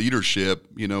safety leadership,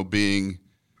 being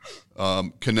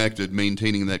connected,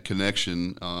 maintaining that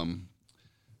connection.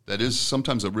 That is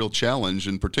sometimes a real challenge,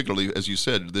 and particularly, as you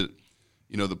said, that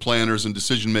the planners and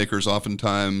decision makers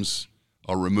oftentimes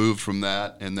are removed from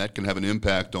that, and that can have an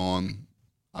impact on,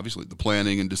 obviously, the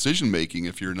planning and decision making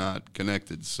if you're not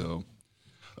connected. So,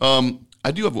 I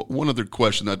do have one other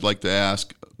question I'd like to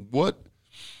ask. Both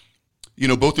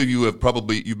of you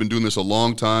you've been doing this a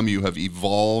long time. You have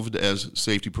evolved as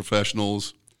safety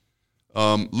professionals.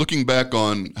 Looking back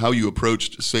on how you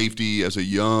approached safety as a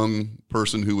young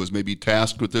person who was maybe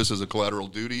tasked with this as a collateral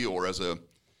duty or as a,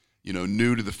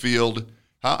 new to the field,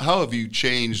 how have you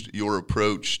changed your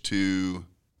approach to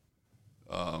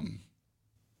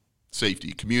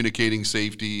safety, communicating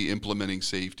safety, implementing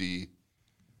safety,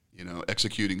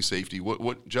 executing safety?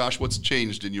 What, Josh, what's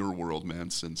changed in your world, man,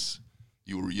 since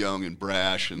you were young and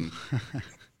brash and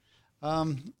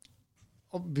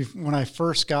when I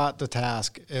first got the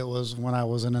task, it was when I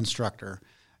was an instructor,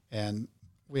 and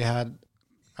we had,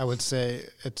 I would say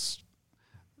it's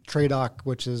TRADOC,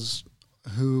 which is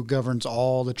who governs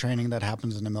all the training that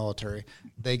happens in the military.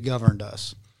 They governed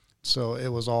us. So it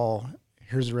was all,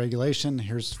 here's the regulation,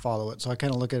 here's follow it. So I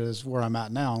kind of look at it as where I'm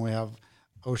at now, and we have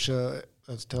OSHA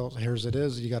that's tells, here's it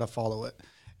is, you got to follow it.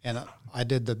 And I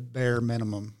did the bare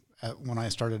minimum when I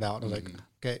started out. I was like,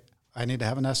 okay, I need to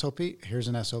have an SOP, here's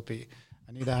an SOP.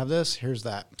 I need to have this, here's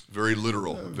that. Very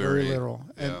literal. Very literal.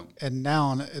 And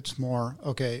now it's more,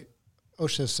 okay,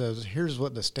 OSHA says, here's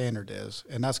what the standard is,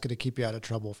 and that's going to keep you out of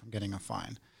trouble from getting a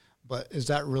fine. But is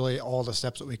that really all the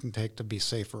steps that we can take to be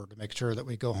safer, to make sure that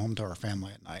we go home to our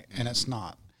family at night? And it's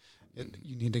not.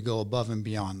 You need to go above and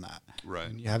beyond that. Right.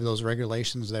 And you have those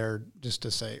regulations there just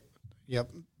to say, yep,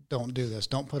 don't do this.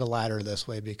 Don't put a ladder this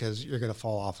way because you're going to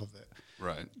fall off of it.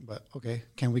 Right. But, okay,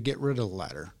 can we get rid of the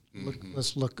ladder?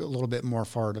 Let's look a little bit more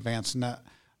far in advance. And that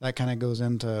that kind of goes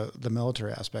into the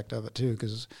military aspect of it too,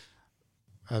 because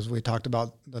as we talked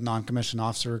about the non-commissioned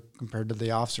officer compared to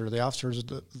the officer is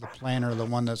the planner, the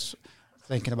one that's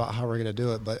thinking about how we're going to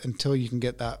do it. But until you can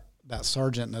get that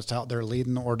sergeant that's out there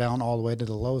leading, or down all the way to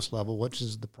the lowest level, which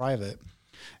is the private,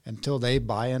 until they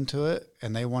buy into it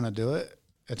and they want to do it,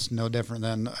 it's no different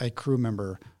than a crew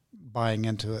member buying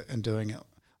into it and doing it.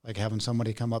 Like having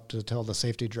somebody come up to tell the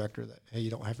safety director that, hey,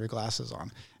 you don't have your glasses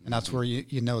on. And that's where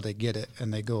you know they get it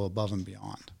and they go above and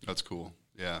beyond. That's cool.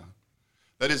 Yeah.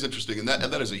 That is interesting. And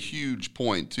that is a huge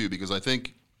point, too, because I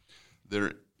think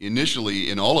there initially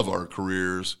in all of our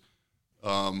careers,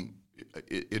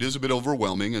 it is a bit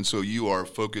overwhelming. And so you are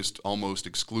focused almost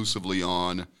exclusively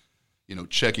on,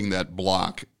 checking that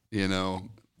block,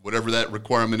 whatever that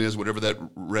requirement is, whatever that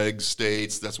reg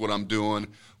states, that's what I'm doing.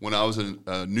 When I was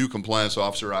a new compliance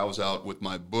officer, I was out with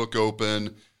my book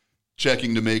open,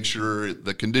 checking to make sure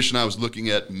the condition I was looking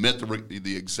at met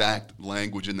the exact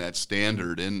language in that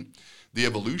standard. And the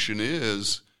evolution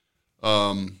is,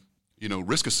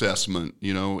 risk assessment.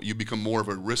 You become more of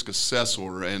a risk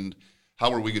assessor, and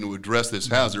how are we going to address this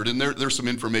hazard? And there's some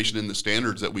information in the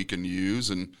standards that we can use,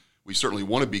 and we certainly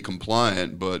want to be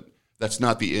compliant, but that's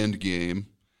not the end game.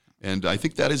 And I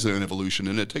think that is an evolution,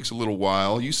 and it takes a little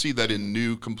while. You see that in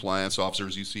new compliance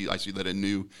officers. I see that in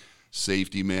new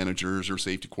safety managers or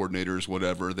safety coordinators,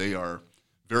 whatever. They are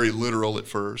very literal at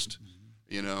first,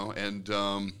 and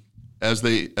as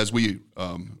we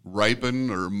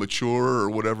ripen or mature or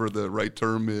whatever the right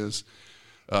term is,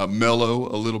 mellow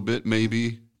a little bit,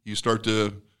 maybe you start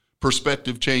to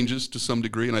perspective changes to some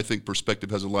degree, and I think perspective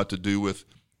has a lot to do with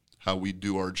how we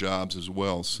do our jobs as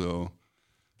well. So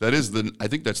I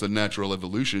think that's the natural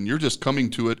evolution. You're just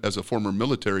coming to it as a former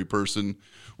military person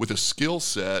with a skill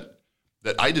set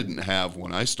that I didn't have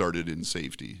when I started in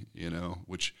safety,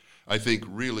 which I think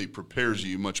really prepares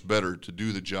you much better to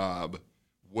do the job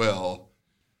well.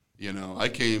 I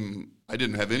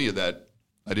didn't have any of that.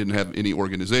 I didn't have any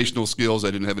organizational skills. I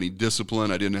didn't have any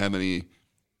discipline. I didn't have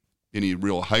any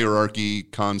real hierarchy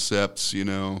concepts,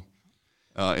 and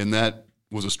that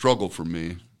was a struggle for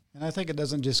me. And I think it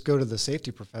doesn't just go to the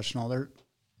safety professional.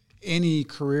 Any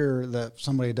career that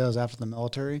somebody does after the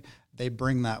military, they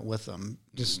bring that with them.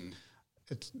 Just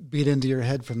it's beat into your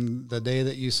head from the day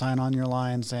that you sign on your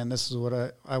line saying, this is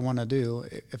what I want to do,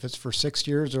 if it's for 6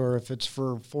 years or if it's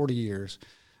for 40 years.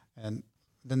 And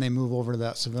then they move over to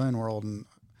that civilian world. And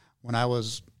when I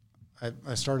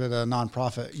started a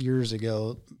nonprofit years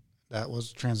ago that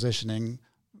was transitioning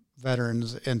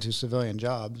veterans into civilian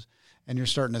jobs. And you're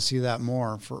starting to see that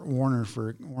more for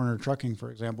Warner Trucking,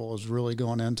 for example, is really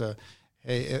going into,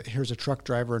 hey, here's a truck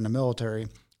driver in the military.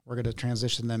 We're going to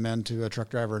transition them into a truck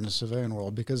driver in the civilian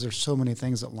world, because there's so many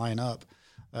things that line up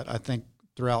that I think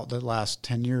throughout the last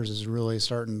 10 years is really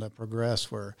starting to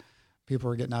progress, where people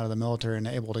are getting out of the military and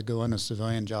able to go into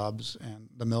civilian jobs, and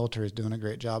the military is doing a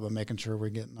great job of making sure we're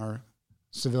getting our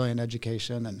civilian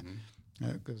education. And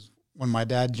because when my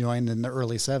dad joined in the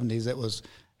early 70s, it was,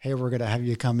 hey, we're going to have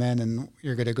you come in and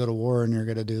you're going to go to war and you're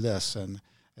going to do this. And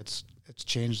it's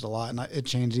changed a lot. And it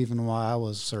changed even while I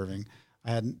was serving.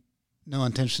 I had no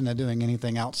intention of doing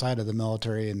anything outside of the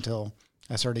military until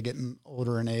I started getting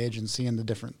older in age and seeing the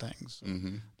different things.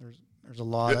 So there's a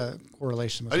lot of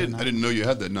correlation between I didn't know you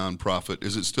had that nonprofit.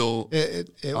 Is it still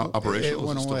operational? It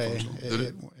went away.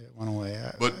 It went away.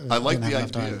 But I like the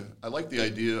idea. I like the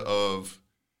idea of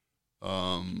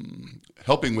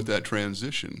helping with that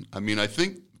transition. I mean, I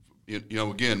think,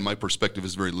 again, my perspective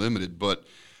is very limited, but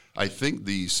I think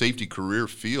the safety career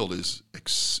field is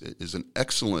an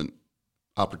excellent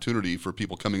opportunity for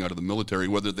people coming out of the military,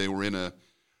 whether they were in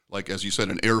as you said,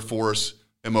 an Air Force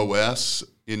MOS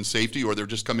in safety, or they're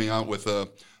just coming out with a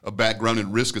background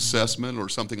in risk assessment or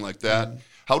something like that. Mm-hmm.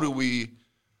 How do we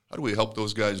help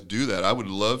those guys do that? I would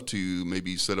love to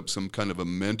maybe set up some kind of a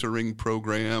mentoring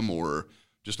program, or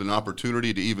just an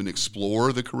opportunity to even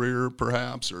explore the career,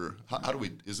 perhaps, or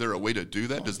is there a way to do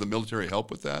that? Does the military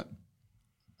help with that?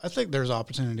 I think there's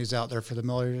opportunities out there for the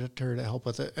military to help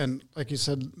with it. And like you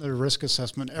said, the risk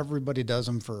assessment, everybody does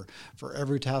them for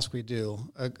every task we do.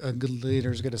 A good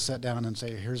leader is going to sit down and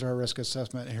say, here's our risk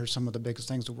assessment. Here's some of the biggest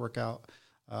things to work out.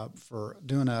 For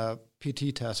doing a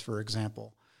PT test, for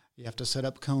example, you have to set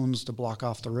up cones to block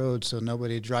off the road so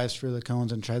nobody drives through the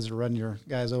cones and tries to run your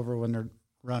guys over when they're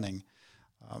running.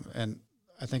 And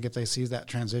I think if they see that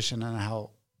transition and how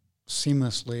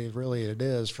seamlessly really it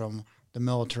is from the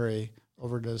military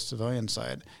over to the civilian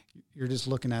side, you're just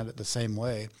looking at it the same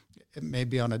way. It may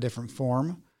be on a different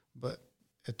form, but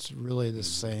it's really the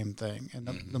same thing.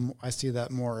 And I see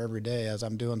that more every day as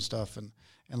I'm doing stuff and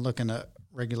looking at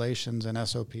regulations and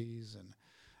SOPs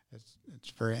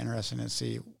it's very interesting to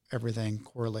see everything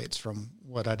correlates from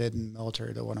what I did in the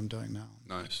military to what I'm doing now.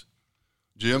 Nice.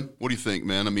 Jim, what do you think,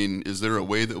 man? I mean, is there a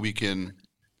way that we can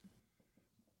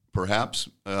perhaps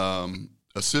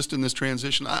assist in this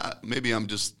transition? Maybe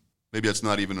that's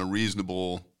not even a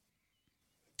reasonable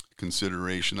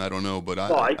consideration. I don't know, but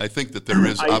I think that there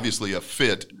is obviously a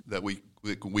fit that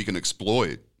we can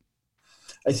exploit.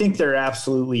 I think there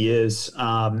absolutely is.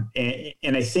 And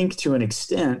I think to an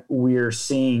extent, we're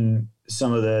seeing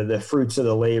some of the fruits of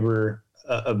the labor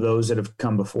of those that have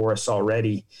come before us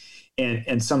already.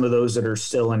 And some of those that are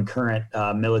still in current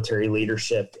military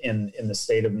leadership in the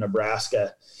state of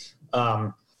Nebraska.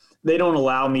 They don't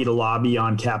allow me to lobby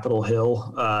on Capitol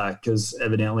Hill because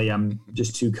evidently I'm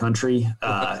just too country.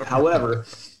 However,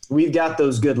 we've got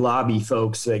those good lobby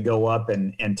folks that go up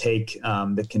and take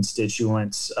the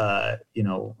constituents,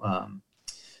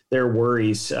 their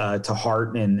worries to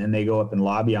heart, and they go up and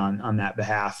lobby on that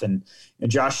behalf. And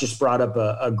Josh just brought up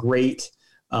a great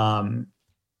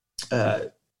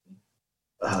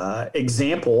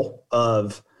example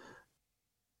of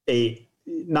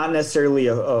not necessarily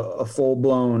a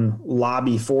full-blown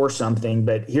lobby for something,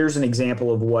 but here's an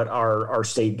example of what our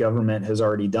state government has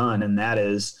already done, and that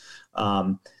is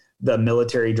the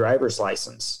military driver's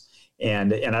license.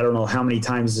 And I don't know how many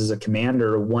times as a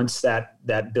commander, once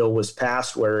that bill was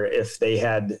passed, where if they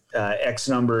had X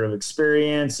number of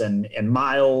experience and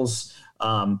miles,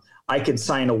 I could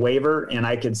sign a waiver and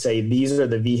I could say, these are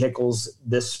the vehicles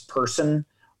this person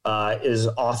is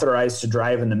authorized to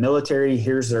drive in the military.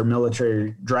 Here's their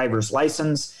military driver's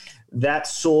license. That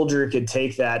soldier could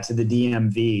take that to the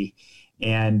DMV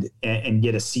and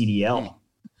get a CDL.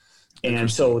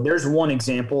 And so there's one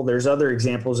example. There's other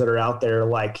examples that are out there,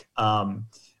 like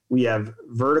we have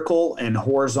vertical and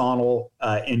horizontal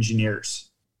engineers.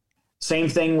 Same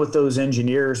thing with those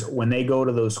engineers. When they go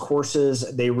to those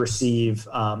courses, they receive,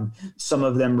 some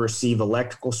of them receive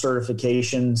electrical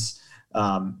certifications,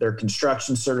 their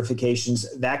construction certifications.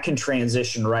 That can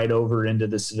transition right over into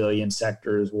the civilian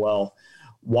sector as well.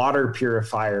 Water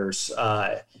purifiers,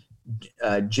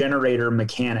 generator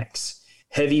mechanics,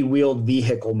 heavy wheeled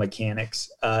vehicle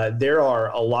mechanics. There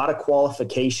are a lot of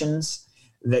qualifications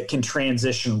that can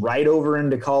transition right over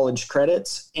into college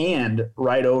credits and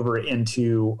right over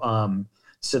into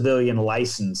civilian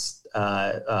licensed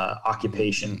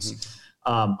occupations.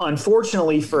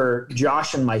 Unfortunately for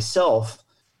Josh and myself,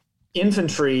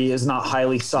 infantry is not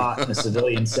highly sought in the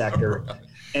civilian sector,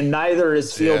 and neither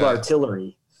is field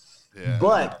artillery. Yeah.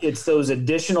 But it's those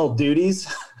additional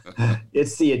duties.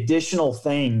 It's the additional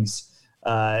things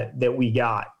that we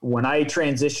got. When I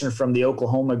transitioned from the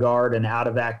Oklahoma Guard and out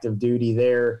of active duty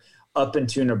there up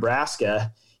into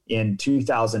Nebraska in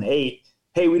 2008,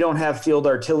 hey, we don't have field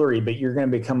artillery, but you're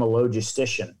going to become a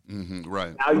logistician.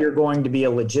 Right. Now you're going to be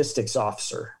a logistics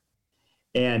officer.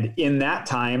 And in that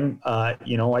time, I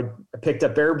picked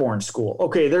up airborne school.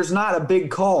 Okay, there's not a big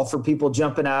call for people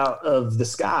jumping out of the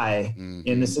sky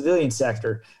in the civilian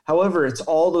sector. However, it's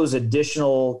all those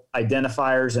additional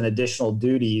identifiers and additional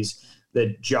duties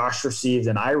that Josh received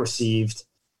and I received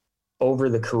over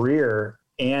the career.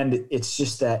 And it's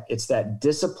just that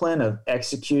discipline of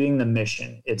executing the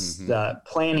mission. It's the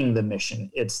planning the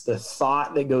mission. It's the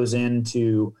thought that goes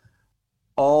into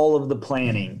all of the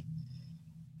planning,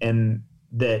 and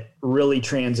that really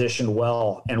transitioned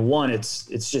well. And one,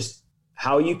 it's just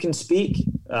how you can speak,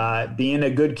 being a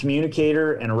good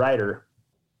communicator and writer.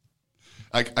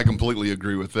 I completely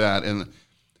agree with that. And,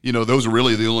 those are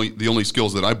really the only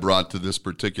skills that I brought to this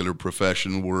particular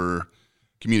profession were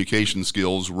communication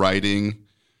skills, writing.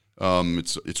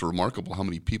 It's remarkable how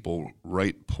many people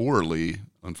write poorly,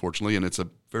 unfortunately, and it's a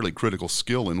fairly critical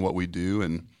skill in what we do.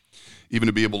 And even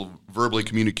to be able to verbally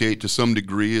communicate to some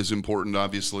degree is important,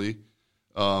 obviously.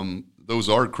 Those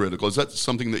are critical. Is that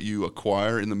something that you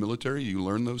acquire in the military? You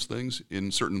learn those things in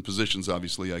certain positions,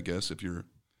 obviously, I guess, if you're...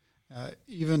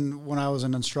 even when I was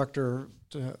an instructor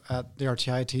at the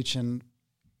RTI teaching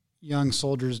young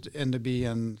soldiers into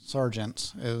being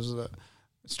sergeants, it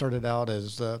started out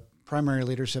as the primary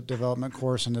leadership development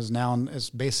course and is now its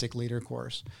basic leader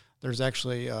course. There's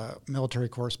actually military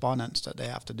correspondence that they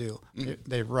have to do.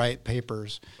 They write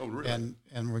papers and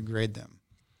we grade them.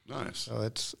 Nice. So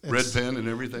it's red pen and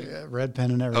everything? Yeah, red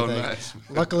pen and everything. Oh, nice.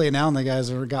 Luckily now the guys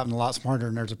have gotten a lot smarter,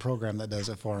 and there's a program that does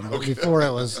it for them. But before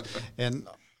it was, and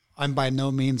I'm by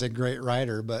no means a great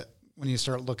writer, but when you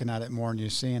start looking at it more and you're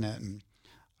seeing it, and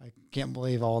I can't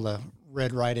believe all the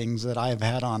red writings that I've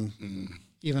had on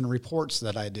even reports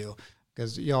that I do.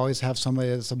 because you always have somebody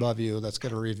that's above you that's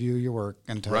going to review your work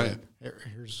and tell you,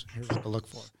 here's what to look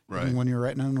for. Right. And when you're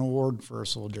writing an award for a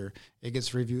soldier, it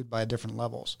gets reviewed by different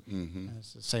levels. Mm-hmm. And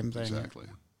it's the same thing. Exactly.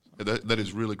 That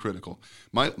is really critical.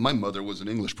 My mother was an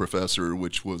English professor,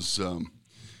 which was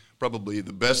probably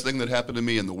the best thing that happened to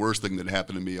me and the worst thing that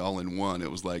happened to me all in one. It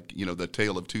was like, the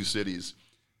tale of two cities.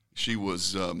 She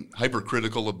was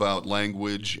hypercritical about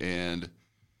language and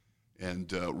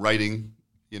writing,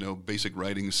 basic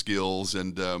writing skills.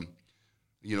 And,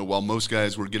 while most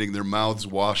guys were getting their mouths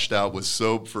washed out with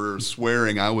soap for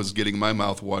swearing, I was getting my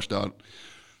mouth washed out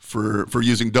for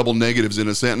using double negatives in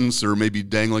a sentence or maybe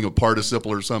dangling a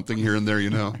participle or something here and there.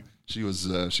 She was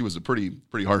a pretty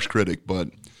harsh critic, but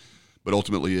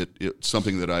ultimately it's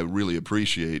something that I really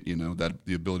appreciate. That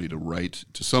the ability to write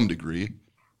to some degree,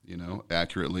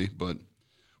 accurately. But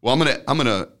I'm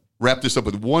gonna wrap this up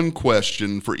with one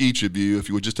question for each of you. If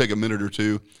you would just take a minute or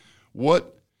two,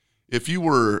 what if you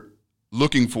were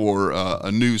looking for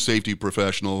a new safety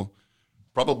professional?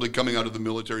 Probably coming out of the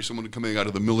military, someone coming out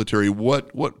of the military,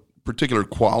 what particular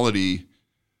quality,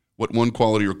 what one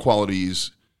quality or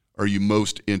qualities are you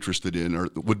most interested in or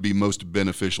would be most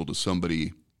beneficial to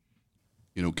somebody,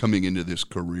 coming into this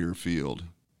career field?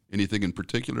 Anything in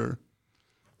particular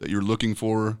that you're looking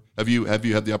for? Have you had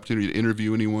the opportunity to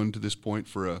interview anyone to this point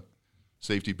for a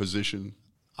safety position?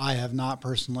 I have not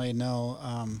personally, no.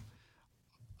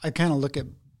 I kind of look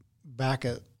back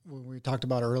at what we talked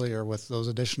about earlier with those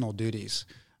additional duties.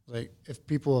 Like if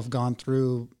people have gone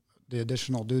through the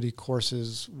additional duty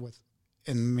courses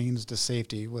in means to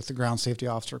safety with the ground safety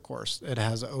officer course, it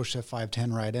has OSHA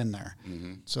 510 right in there.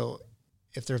 Mm-hmm. So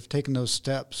if they've taken those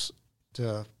steps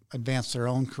to advance their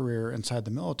own career inside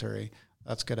the military,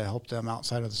 that's going to help them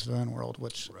outside of the civilian world,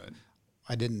 which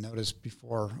I didn't notice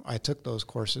before I took those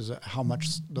courses, how much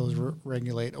those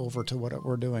regulate over to what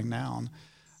we're doing now.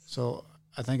 So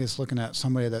I think it's looking at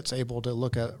somebody that's able to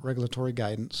look at regulatory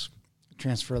guidance,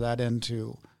 transfer that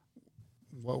into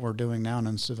what we're doing now in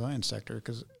the civilian sector,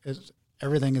 because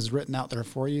everything is written out there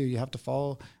for you. You have to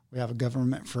follow. We have a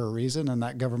government for a reason, and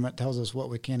that government tells us what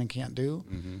we can and can't do.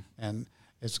 Mm-hmm. And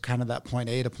it's kind of that point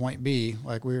A to point B,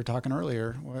 like we were talking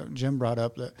earlier. Jim brought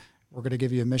up that we're going to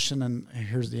give you a mission, and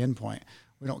here's the end point.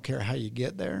 We don't care how you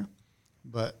get there,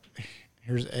 but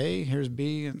here's A, here's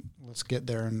B, and let's get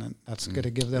there. And then that's going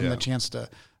to give them the chance to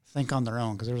think on their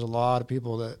own, because there's a lot of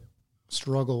people that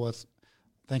struggle with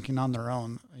thinking on their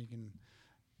own.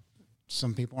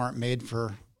 Some people aren't made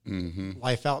for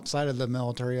life outside of the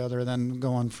military other than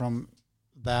going from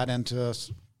that into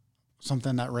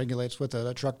something that regulates with it,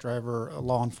 a truck driver, a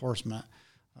law enforcement.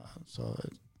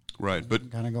 Right,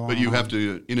 but you have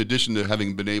to, in addition to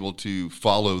having been able to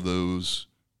follow those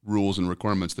rules and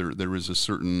requirements, there is a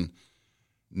certain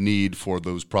need for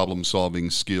those problem-solving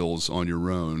skills on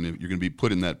your own. You're going to be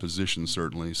put in that position,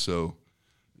 certainly, so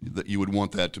that you would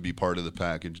want that to be part of the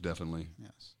package, definitely.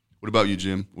 Yes. What about you,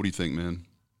 Jim? What do you think, man?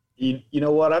 You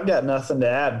know what? I've got nothing to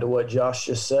add to what Josh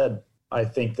just said. I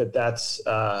think that's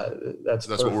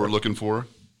what we're looking for.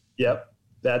 Yep,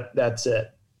 that's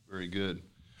it. Very good.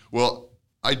 Well,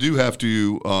 I do have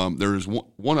to. There is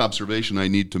one observation I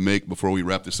need to make before we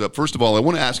wrap this up. First of all, I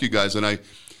want to ask you guys, and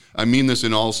I mean this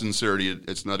in all sincerity.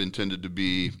 It's not intended to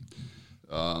be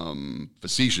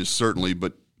facetious, certainly,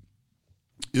 but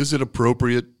is it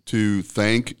appropriate to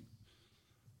thank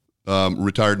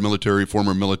retired military,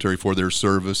 former military for their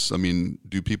service? I mean,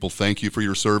 do people thank you for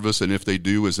your service? And if they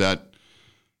do,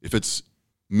 if it's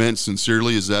meant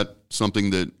sincerely, is that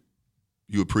something that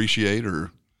you appreciate,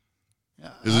 or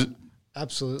is it?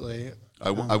 Absolutely.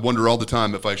 I wonder all the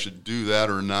time if I should do that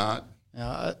or not.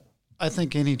 Yeah, I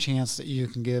think any chance that you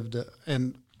can give to,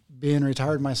 and being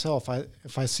retired myself,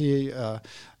 if I see an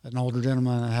older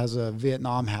gentleman that has a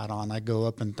Vietnam hat on, I go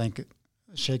up and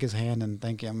shake his hand and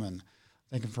thank him and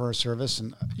thank him for his service,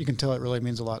 and you can tell it really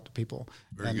means a lot to people.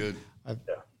 Very good.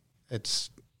 It's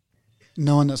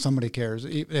knowing that somebody cares,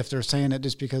 if they're saying it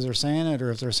just because they're saying it,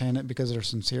 or if they're saying it because they're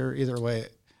sincere. Either way,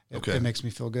 it makes me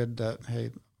feel good that,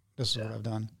 hey, this is what I've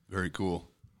done. Very cool.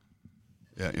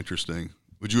 Yeah, interesting.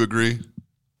 Would you agree?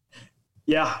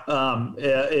 Yeah,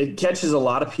 it catches a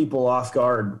lot of people off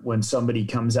guard when somebody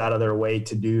comes out of their way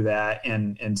to do that,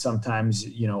 and sometimes,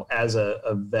 as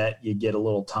a vet, you get a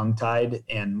little tongue-tied.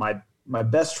 And my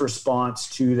best response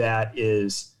to that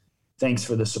is thanks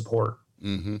for the support.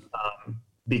 Mm-hmm.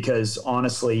 Because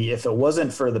honestly, if it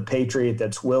wasn't for the patriot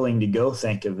that's willing to go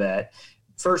thank a vet,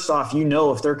 first off,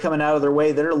 if they're coming out of their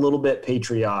way, they're a little bit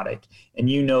patriotic, and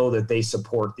that they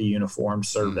support the uniformed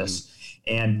service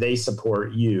and they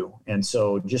support you. And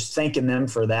so just thanking them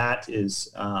for that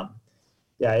is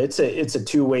Yeah, it's a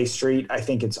two-way street. I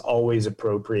think it's always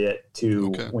appropriate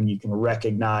to when you can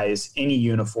recognize any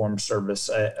uniform service,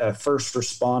 a first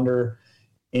responder,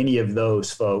 any of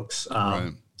those folks.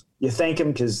 Right. You thank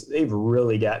them because they've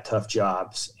really got tough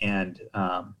jobs, and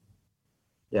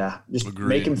just Agreed.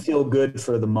 make them feel good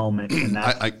for the moment. And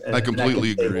that, I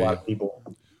completely agree. A lot of people.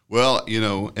 Well,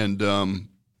 and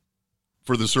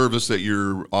for the service that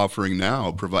you're offering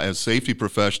now, as safety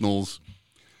professionals,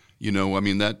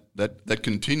 that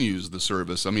continues the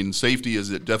service. I mean, safety is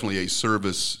definitely a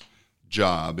service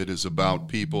job. It is about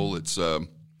people. It's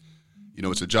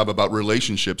it's a job about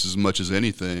relationships as much as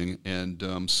anything,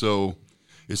 and so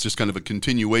it's just kind of a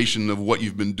continuation of what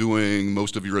you've been doing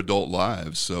most of your adult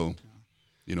lives. So,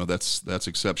 that's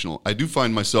exceptional. I do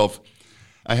find myself,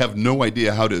 I have no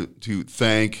idea how to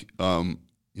thank the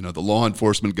law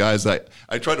enforcement guys.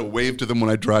 I try to wave to them when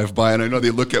I drive by, and I know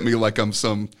they look at me like I'm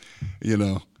some,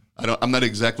 I'm not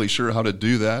exactly sure how to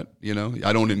do that.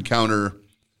 I don't encounter,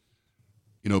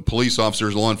 police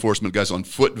officers, law enforcement guys on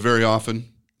foot very often.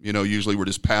 Usually we're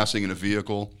just passing in a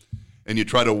vehicle, and you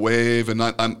try to wave, and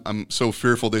I'm so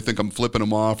fearful they think I'm flipping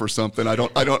them off or something.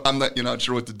 I'm not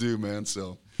sure what to do, man.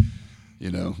 So, I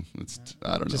don't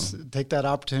know. Just take that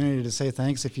opportunity to say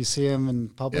thanks if you see them in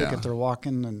public, if they're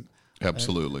walking, and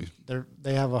absolutely,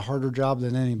 they have a harder job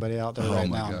than anybody out there right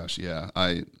now. Oh my gosh, yeah,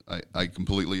 I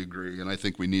completely agree, and I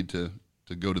think we need to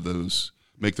go to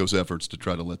make those efforts to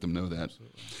try to let them know that.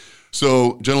 Absolutely.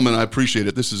 So, gentlemen, I appreciate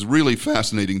it. This is really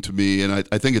fascinating to me, and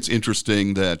I think it's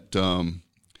interesting that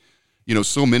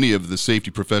so many of the safety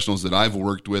professionals that I've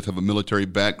worked with have a military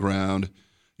background.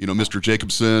 Mr.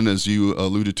 Jacobson, as you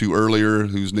alluded to earlier,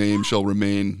 whose name shall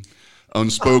remain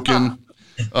unspoken.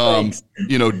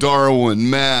 Darwin,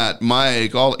 Matt,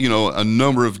 Mike, all, a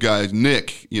number of guys,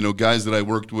 Nick, guys that I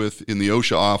worked with in the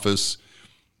OSHA office,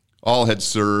 all had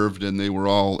served, and they were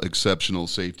all exceptional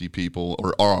safety people,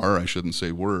 or are, I shouldn't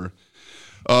say were.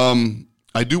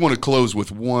 I do want to close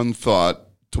with one thought.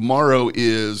 Tomorrow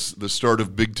is the start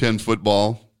of Big Ten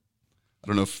football. I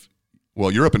don't know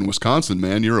you're up in Wisconsin,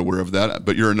 man. You're aware of that,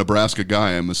 but you're a Nebraska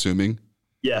guy, I'm assuming.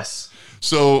 Yes.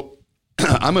 So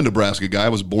I'm a Nebraska guy. I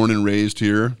was born and raised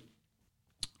here.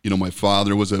 My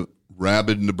father was a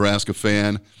rabid Nebraska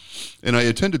fan, and I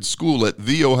attended school at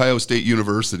The Ohio State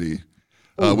University,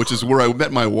 which is where I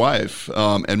met my wife.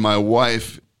 And my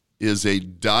wife is a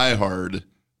diehard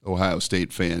Ohio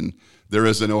State fan. There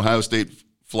is an Ohio State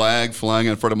flag flying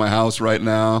in front of my house right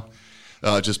now,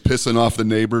 just pissing off the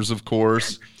neighbors, of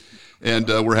course. And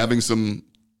we're having some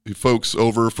folks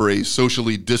over for a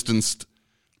socially distanced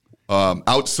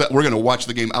outside. We're going to watch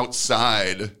the game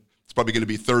outside. It's probably going to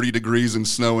be 30 degrees and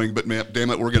snowing, but man,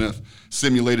 damn it, we're going to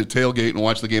simulate a tailgate and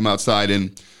watch the game outside.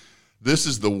 And this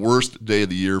is the worst day of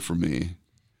the year for me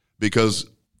because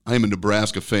I'm a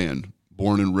Nebraska fan,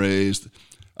 born and raised.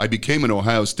 I became an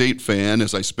Ohio State fan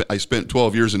as I spent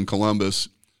 12 years in Columbus.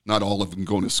 Not all of them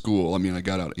going to school. I mean, I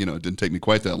got out, it didn't take me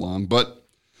quite that long, but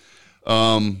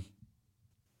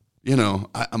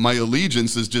my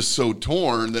allegiance is just so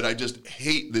torn that I just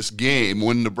hate this game.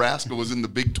 When Nebraska was in the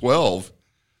Big 12,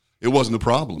 it wasn't a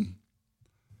problem.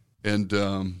 And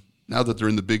now that they're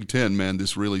in the Big 10, man,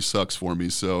 this really sucks for me.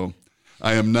 So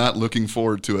I am not looking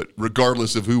forward to it,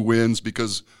 regardless of who wins,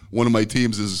 because one of my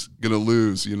teams is going to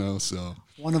lose, so.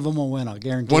 One of them will win, I'll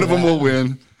guarantee One of them will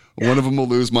win. Yeah. One of them will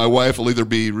lose. My wife will either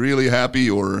be really happy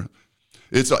or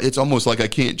it's almost like I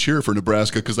can't cheer for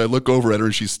Nebraska because I look over at her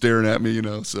and she's staring at me,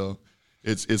 so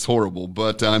it's horrible.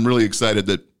 But I'm really excited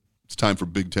that it's time for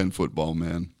Big Ten football,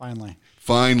 man.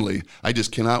 Finally. I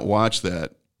just cannot watch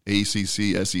that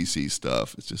ACC, SEC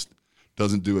stuff. It just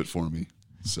doesn't do it for me.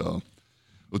 So,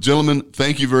 well, gentlemen,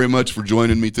 thank you very much for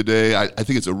joining me today. I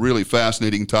think it's a really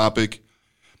fascinating topic,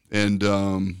 and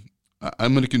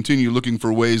I'm going to continue looking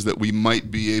for ways that we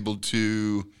might be able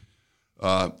to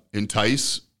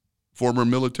entice former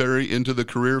military into the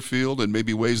career field, and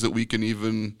maybe ways that we can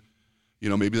even,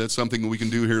 maybe that's something we can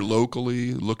do here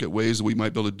locally, look at ways that we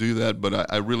might be able to do that.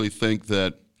 But I really think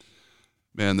that,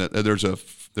 man, that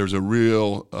there's a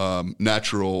real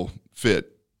natural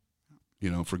fit,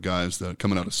 for guys that are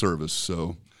coming out of service.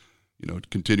 So,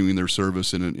 continuing their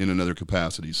service in another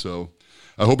capacity. So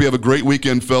I hope you have a great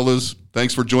weekend, fellas.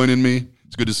 Thanks for joining me.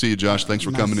 It's good to see you, Josh. Thanks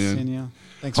for coming in.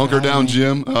 Thanks. Hunker down, me.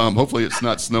 Jim. Hopefully it's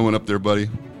not snowing up there, buddy.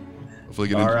 Hopefully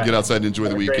you can get outside and enjoy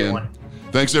the weekend.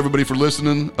 Thanks, everybody, for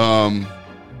listening.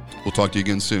 We'll talk to you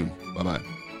again soon.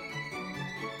 Bye-bye.